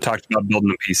you've also talked about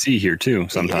building a PC here too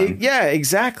sometime. Yeah,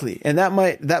 exactly. And that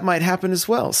might happen as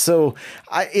well. So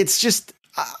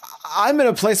I'm in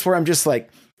a place where I'm just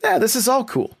like, yeah, this is all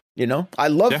cool. I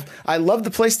love the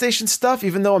PlayStation stuff,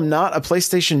 even though I'm not a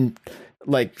PlayStation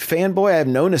like fanboy. I have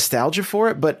no nostalgia for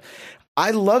it, but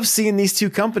I love seeing these two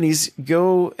companies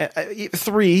go,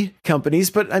 3 companies,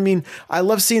 but I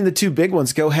love seeing the two big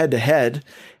ones go head to head.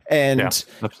 And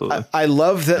absolutely. I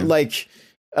love that, like,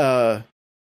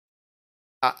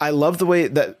 I love the way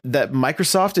that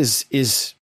Microsoft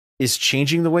is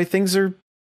changing the way things are,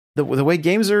 the way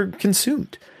games are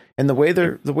consumed and the way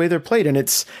they're played. And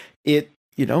it's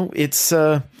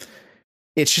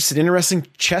just an interesting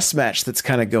chess match that's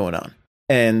kind of going on.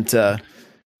 And and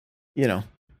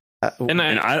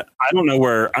I don't know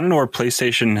where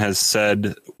PlayStation has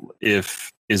said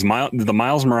the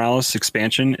Miles Morales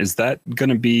expansion, is that going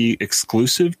to be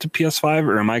exclusive to PS5,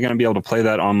 or am I going to be able to play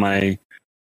that on my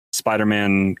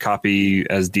Spider-Man copy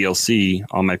as DLC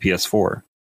on my PS4?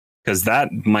 Because that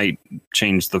might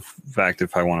change the fact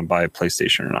if I want to buy a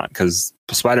PlayStation or not. Because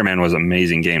Spider-Man was an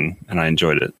amazing game and I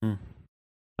enjoyed it. I'm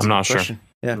not sure.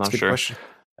 Yeah, I'm not it's a good sure. question.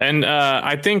 And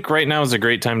I think right now is a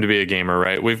great time to be a gamer,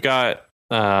 right? We've got,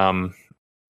 the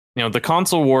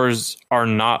console wars are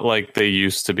not like they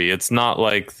used to be. It's not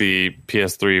like the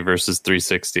PS3 versus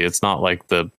 360. It's not like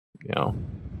the,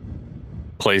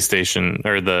 PlayStation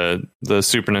or the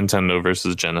Super Nintendo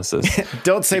versus Genesis.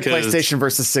 Don't say PlayStation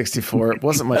versus 64. It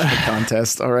wasn't much of a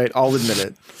contest. All right, I'll admit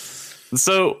it.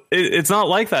 So it's not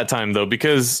like that time though,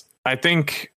 because I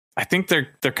think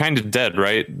they're kind of dead,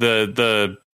 right?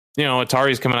 The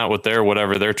Atari's coming out with their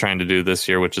whatever they're trying to do this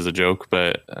year, which is a joke,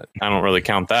 but I don't really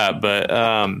count that. But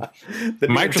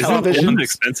Microsoft isn't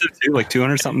expensive too, like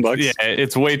 $200 something bucks. Yeah,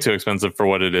 it's way too expensive for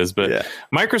what it is. But yeah.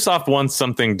 Microsoft wants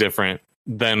something different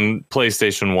than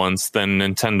PlayStation wants, than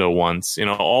Nintendo wants.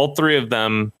 All three of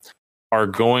them are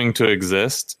going to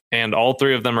exist, and all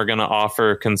three of them are going to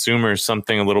offer consumers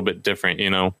something a little bit different.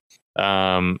 A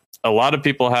lot of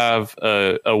people have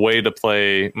a way to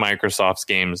play Microsoft's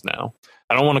games now.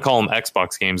 I don't want to call them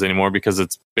Xbox games anymore because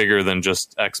it's bigger than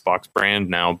just Xbox brand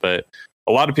now, but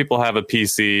a lot of people have a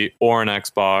PC or an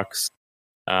Xbox.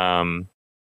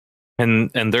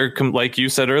 And they're, like you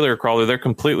said earlier, Crawler, they're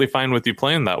completely fine with you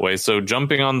playing that way. So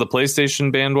jumping on the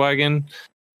PlayStation bandwagon,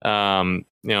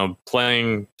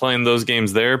 playing those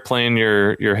games there, playing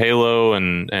your Halo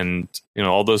and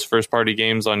all those first party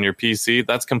games on your PC,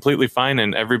 that's completely fine,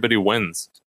 and everybody wins.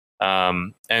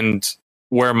 And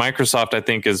where Microsoft, I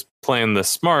think, is playing this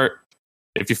smart,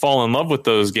 if you fall in love with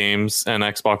those games and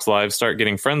Xbox Live, start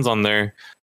getting friends on there,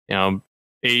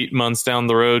 8 months down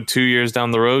the road, 2 years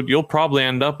down the road, you'll probably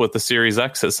end up with the Series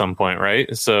X at some point,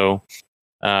 right? So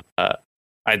I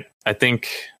think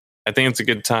it's a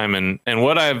good time. And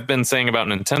what I've been saying about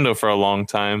Nintendo for a long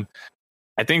time,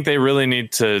 I think they really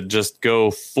need to just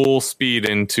go full speed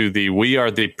into we are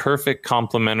the perfect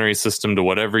complementary system to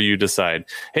whatever you decide.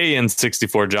 Hey,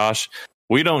 N64 Josh,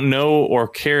 we don't know or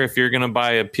care if you're going to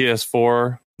buy a PS4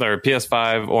 or a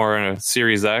PS5 or a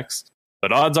Series X,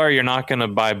 but odds are you're not going to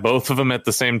buy both of them at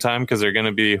the same time because they're going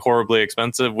to be horribly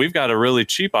expensive. We've got a really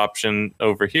cheap option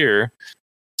over here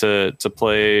to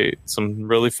play some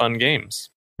really fun games.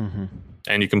 Mm-hmm.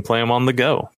 And you can play them on the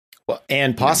go. Well,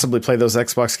 and possibly play those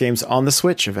Xbox games on the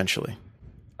Switch eventually.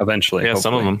 Yeah, hopefully.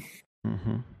 some of them.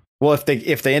 Mm-hmm. Well,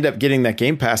 if they end up getting that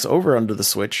Game Pass over onto the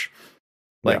Switch,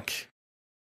 or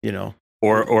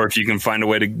if you can find a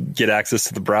way to get access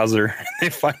to the browser, they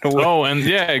find a way. Oh, and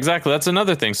yeah, exactly. That's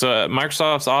another thing. So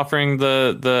Microsoft's offering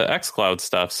the xCloud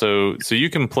stuff, so you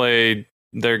can play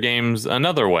their games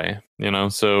another way.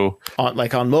 So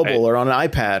on mobile or on an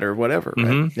iPad or whatever. Right?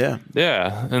 Mm-hmm.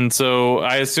 Yeah. And so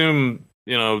I assume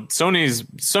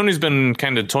Sony's been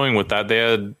kind of toying with that.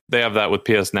 They have that with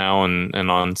PS Now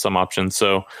and on some options.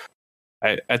 So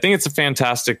I think it's a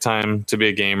fantastic time to be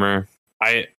a gamer.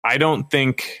 I don't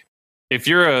think, if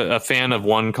you're a fan of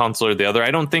one console or the other,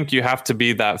 I don't think you have to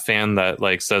be that fan that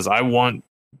says, I want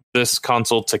this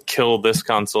console to kill this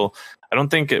console. I don't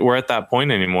think we're at that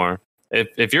point anymore.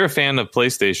 If you're a fan of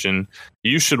PlayStation,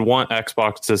 you should want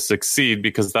Xbox to succeed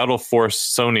because that'll force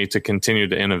Sony to continue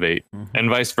to innovate, and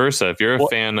vice versa. If you're a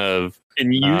fan of,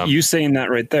 and you saying that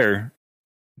right there,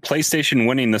 PlayStation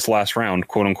winning this last round,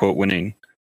 quote unquote winning,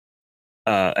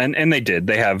 and they did.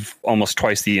 They have almost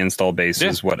twice the install base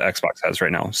as what Xbox has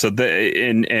right now. So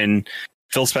and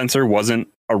Phil Spencer wasn't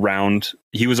around.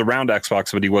 He was around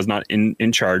Xbox, but he was not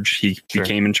in charge. He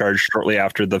came in charge shortly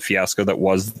after the fiasco that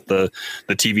was the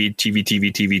TV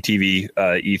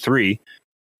E3.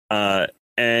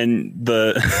 And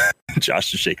the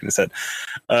Josh is shaking his head.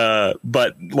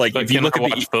 But if you look at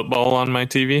watch football on my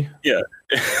TV, yeah.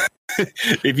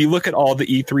 If you look at all the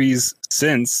E3s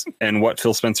since and what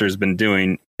Phil Spencer has been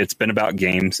doing, it's been about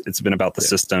games. It's been about the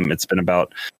system. It's been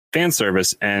about fan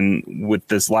service. And with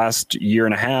this last year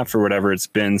and a half or whatever it's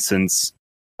been since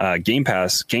Game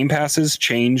Pass has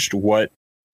changed what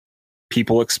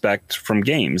people expect from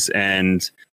games.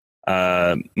 And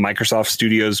Microsoft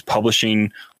Studios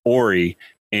publishing Ori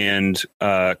and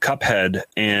Cuphead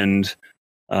and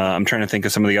I'm trying to think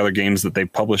of some of the other games that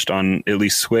they've published on at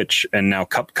least Switch, and now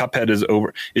Cuphead is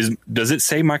over. Does it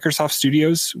say Microsoft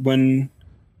Studios when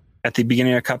at the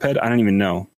beginning of Cuphead? I don't even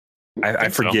know. I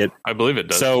forget. So. I believe it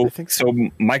does. So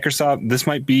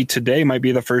Microsoft, today might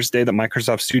be the first day that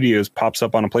Microsoft Studios pops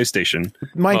up on a PlayStation.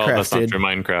 Minecraft that's not true.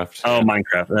 Minecraft. Oh,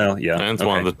 Minecraft. Well, yeah. And it's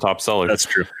one of the top sellers. That's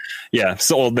true. Yeah.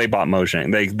 So they bought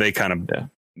Mojang. They kind of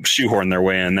shoehorned their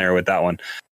way in there with that one.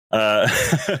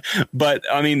 But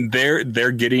I mean, they're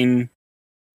getting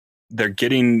their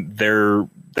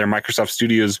Microsoft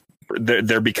Studios.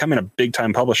 They're becoming a big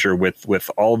time publisher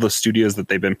with all the studios that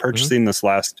they've been purchasing this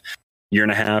last year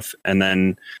and a half, and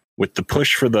then with the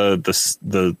push for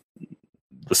the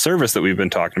service that we've been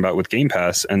talking about with Game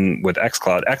Pass and with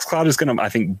xCloud is going to, I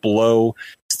think, blow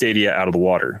Stadia out of the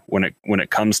water when it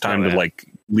comes time to like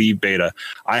leave beta.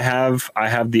 I have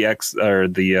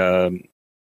the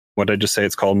what did I just say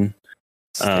it's called?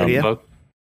 Stadia?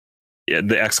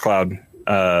 The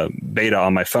xCloud beta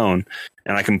on my phone,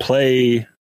 and I can play.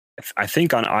 I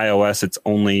think on iOS it's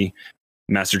only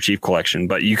Master Chief Collection,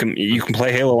 but you can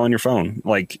play Halo on your phone.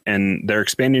 And they're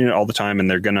expanding it all the time, and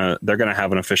they're gonna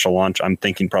have an official launch. I'm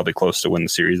thinking probably close to when the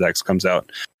Series X comes out,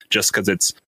 just because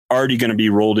it's already going to be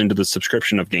rolled into the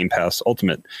subscription of Game Pass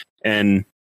Ultimate, and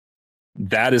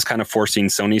that is kind of forcing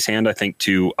Sony's hand, I think,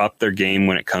 to up their game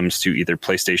when it comes to either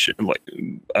PlayStation,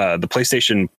 the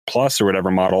PlayStation Plus or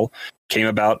whatever model came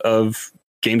about of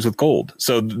games with gold.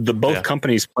 So both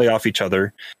companies play off each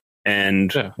other.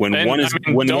 And when one is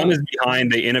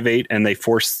behind, they innovate and they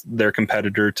force their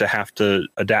competitor to have to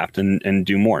adapt and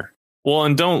do more. Well,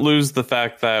 and don't lose the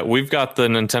fact that we've got the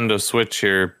Nintendo Switch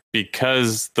here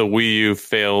because the Wii U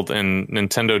failed and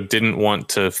Nintendo didn't want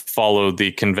to follow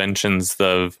the conventions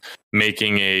of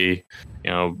making a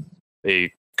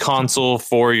console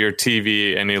for your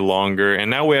TV any longer. And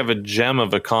now we have a gem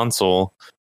of a console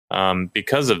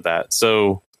because of that.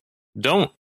 So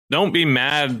don't be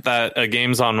mad that a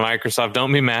game's on Microsoft.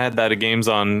 Don't be mad that a game's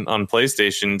on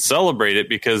PlayStation. Celebrate it,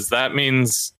 because that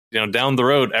means, down the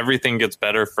road, everything gets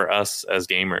better for us as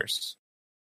gamers.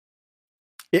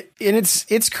 And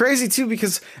it's crazy too,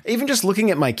 because even just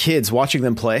looking at my kids, watching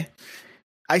them play,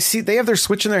 I see they have their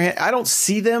Switch in their hand. I don't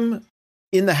see them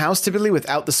in the house typically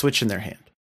without the Switch in their hand.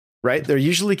 Right? They're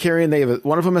usually carrying.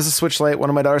 One of them has a Switch Lite. One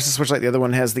of my daughters has a Switch Lite. The other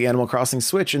one has the Animal Crossing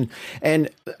Switch. And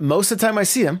most of the time I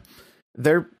see them,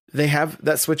 they have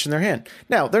that Switch in their hand.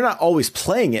 Now, they're not always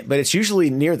playing it, but it's usually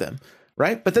near them,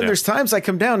 right? But then there's times I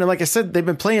come down, and like I said, they've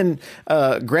been playing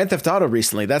Grand Theft Auto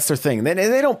recently. That's their thing.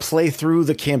 They don't play through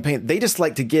the campaign. They just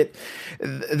like to get...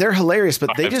 They're hilarious,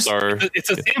 but it's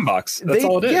a sandbox. That's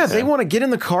all it is. Yeah, they want to get in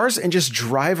the cars and just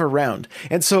drive around.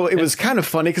 And so it was kind of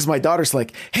funny because my daughter's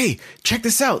like, hey, check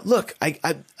this out. Look,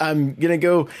 I'm going to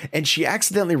go... And she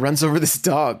accidentally runs over this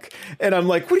dog. And I'm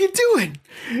like, what are you doing?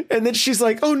 And then she's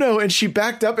like, oh no. And she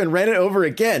backed up and ran it over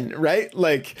again, right?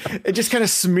 Like, it just kind of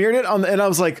smeared it on. And I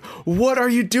was like, what are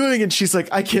you doing? And she's like,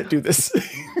 I can't do this.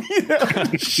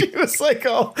 She was like,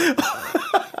 oh.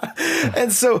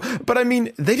 And so, but I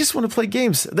mean, they just want to play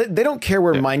games. They don't care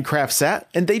where Minecraft's at,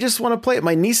 and they just want to play it.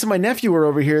 My niece and my nephew were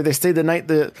over here. They stayed the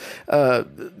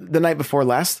night before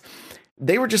last.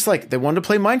 They were just like, they wanted to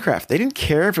play Minecraft. They didn't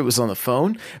care if it was on the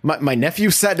phone. My nephew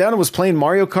sat down and was playing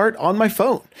Mario Kart on my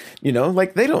phone. They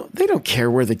don't care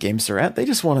where the games are at. They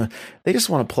just want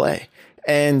to play.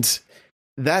 And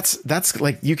that's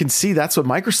like, you can see that's what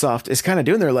Microsoft is kind of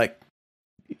doing. They're like,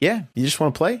 yeah, you just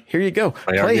want to play? Here you go.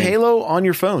 Play Halo on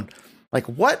your phone. Like,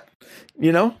 what?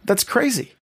 That's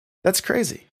crazy. That's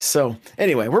crazy. So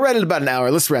anyway, we're right at about an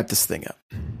hour. Let's wrap this thing up.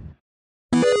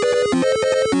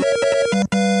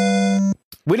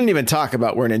 We didn't even talk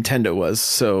about where Nintendo was,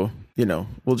 so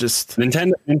we'll just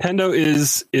Nintendo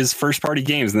is first party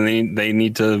games, and they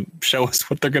need to show us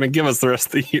what they're going to give us the rest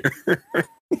of the year.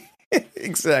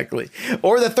 Exactly.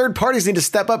 Or the third parties need to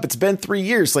step up. It's been 3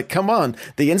 years. Like, come on,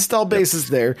 the install base is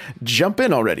there. Jump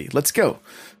in already. Let's go.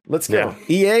 Yeah.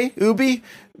 EA, Ubi,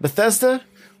 Bethesda,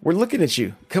 we're looking at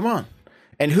you. Come on.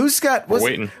 And who's got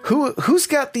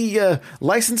the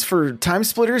license for Time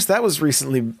Splitters? That was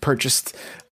recently purchased.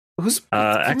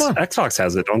 Xbox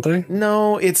has it, don't they?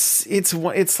 No, it's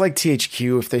like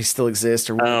THQ if they still exist,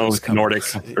 or Nordic,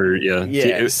 or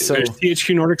So is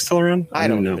THQ Nordic still around? I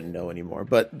don't even know anymore,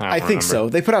 but I think remember. So.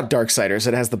 They put out Darksiders.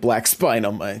 It has the black spine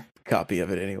on my copy of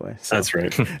it anyway. So. That's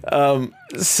right.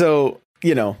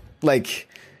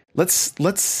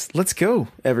 Let's go,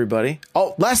 everybody.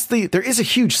 Oh, lastly, there is a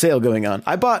huge sale going on.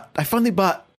 I finally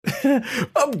bought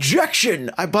Objection!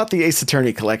 I bought the Ace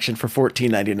Attorney collection for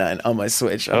 $14.99 on my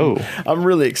Switch. I'm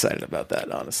really excited about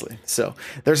that, honestly. So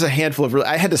there's a handful of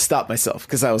I had to stop myself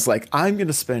because I was like, I'm going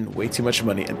to spend way too much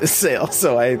money at this sale.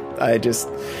 So I just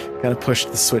kind of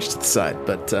pushed the Switch to the side.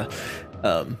 But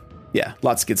yeah,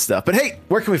 lots of good stuff. But hey,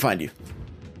 where can we find you?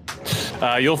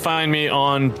 You'll find me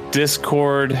on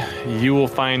Discord. You will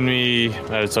find me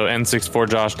so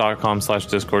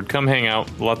n64josh.com/Discord. Come hang out.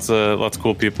 Lots of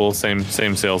cool people. Same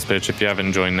sales pitch. If you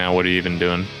haven't joined now, what are you even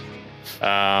doing?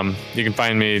 You can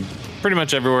find me pretty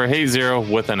much everywhere. HateZero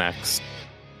with an X.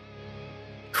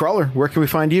 Crawler, where can we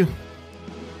find you?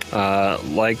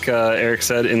 Like Eric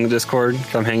said in the Discord,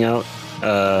 come hang out.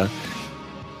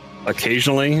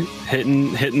 Occasionally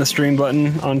hitting the stream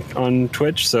button on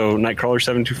Twitch. So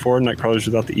Nightcrawler724, Nightcrawlers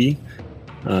without the E.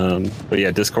 But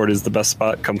yeah, Discord is the best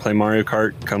spot. Come play Mario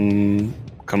Kart. Come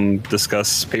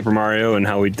discuss Paper Mario and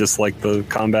how we dislike the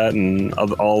combat and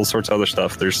all sorts of other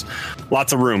stuff. There's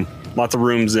lots of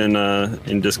rooms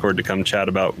in Discord to come chat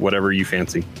about whatever you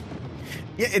fancy.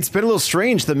 Yeah, it's been a little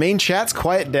strange. The main chat's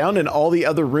quiet down and all the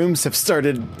other rooms have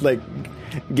started like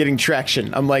getting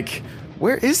traction. I'm like,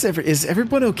 where is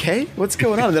everyone okay? What's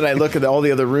going on? And then I look at all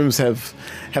the other rooms have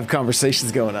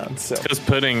conversations going on. So just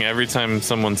Pudding, every time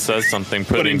someone says something,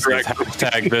 Pudding says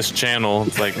hashtag this channel.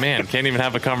 It's like, man, can't even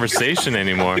have a conversation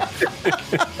anymore.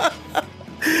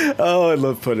 Oh, I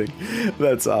love Pudding.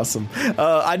 That's awesome.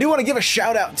 I do want to give a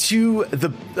shout out to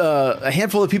a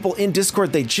handful of people in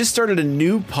Discord. They just started a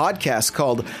new podcast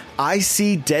called I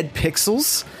See Dead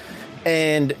Pixels,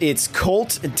 and it's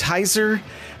Colt and Tizer.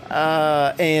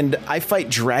 And I Fight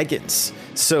Dragons.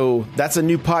 So that's a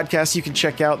new podcast you can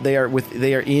check out. They are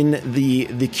in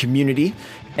the community.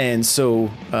 And so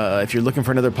if you're looking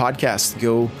for another podcast,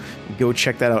 go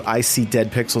check that out. I See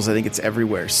Dead Pixels. I think it's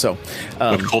everywhere. So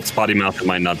with Colt's potty mouth, it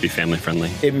might not be family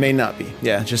friendly. It may not be.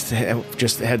 Yeah, just a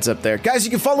heads up there. Guys,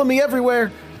 you can follow me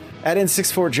everywhere at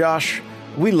N64Josh.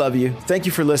 We love you. Thank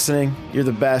you for listening. You're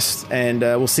the best. And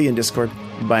we'll see you in Discord.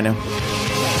 Bye now.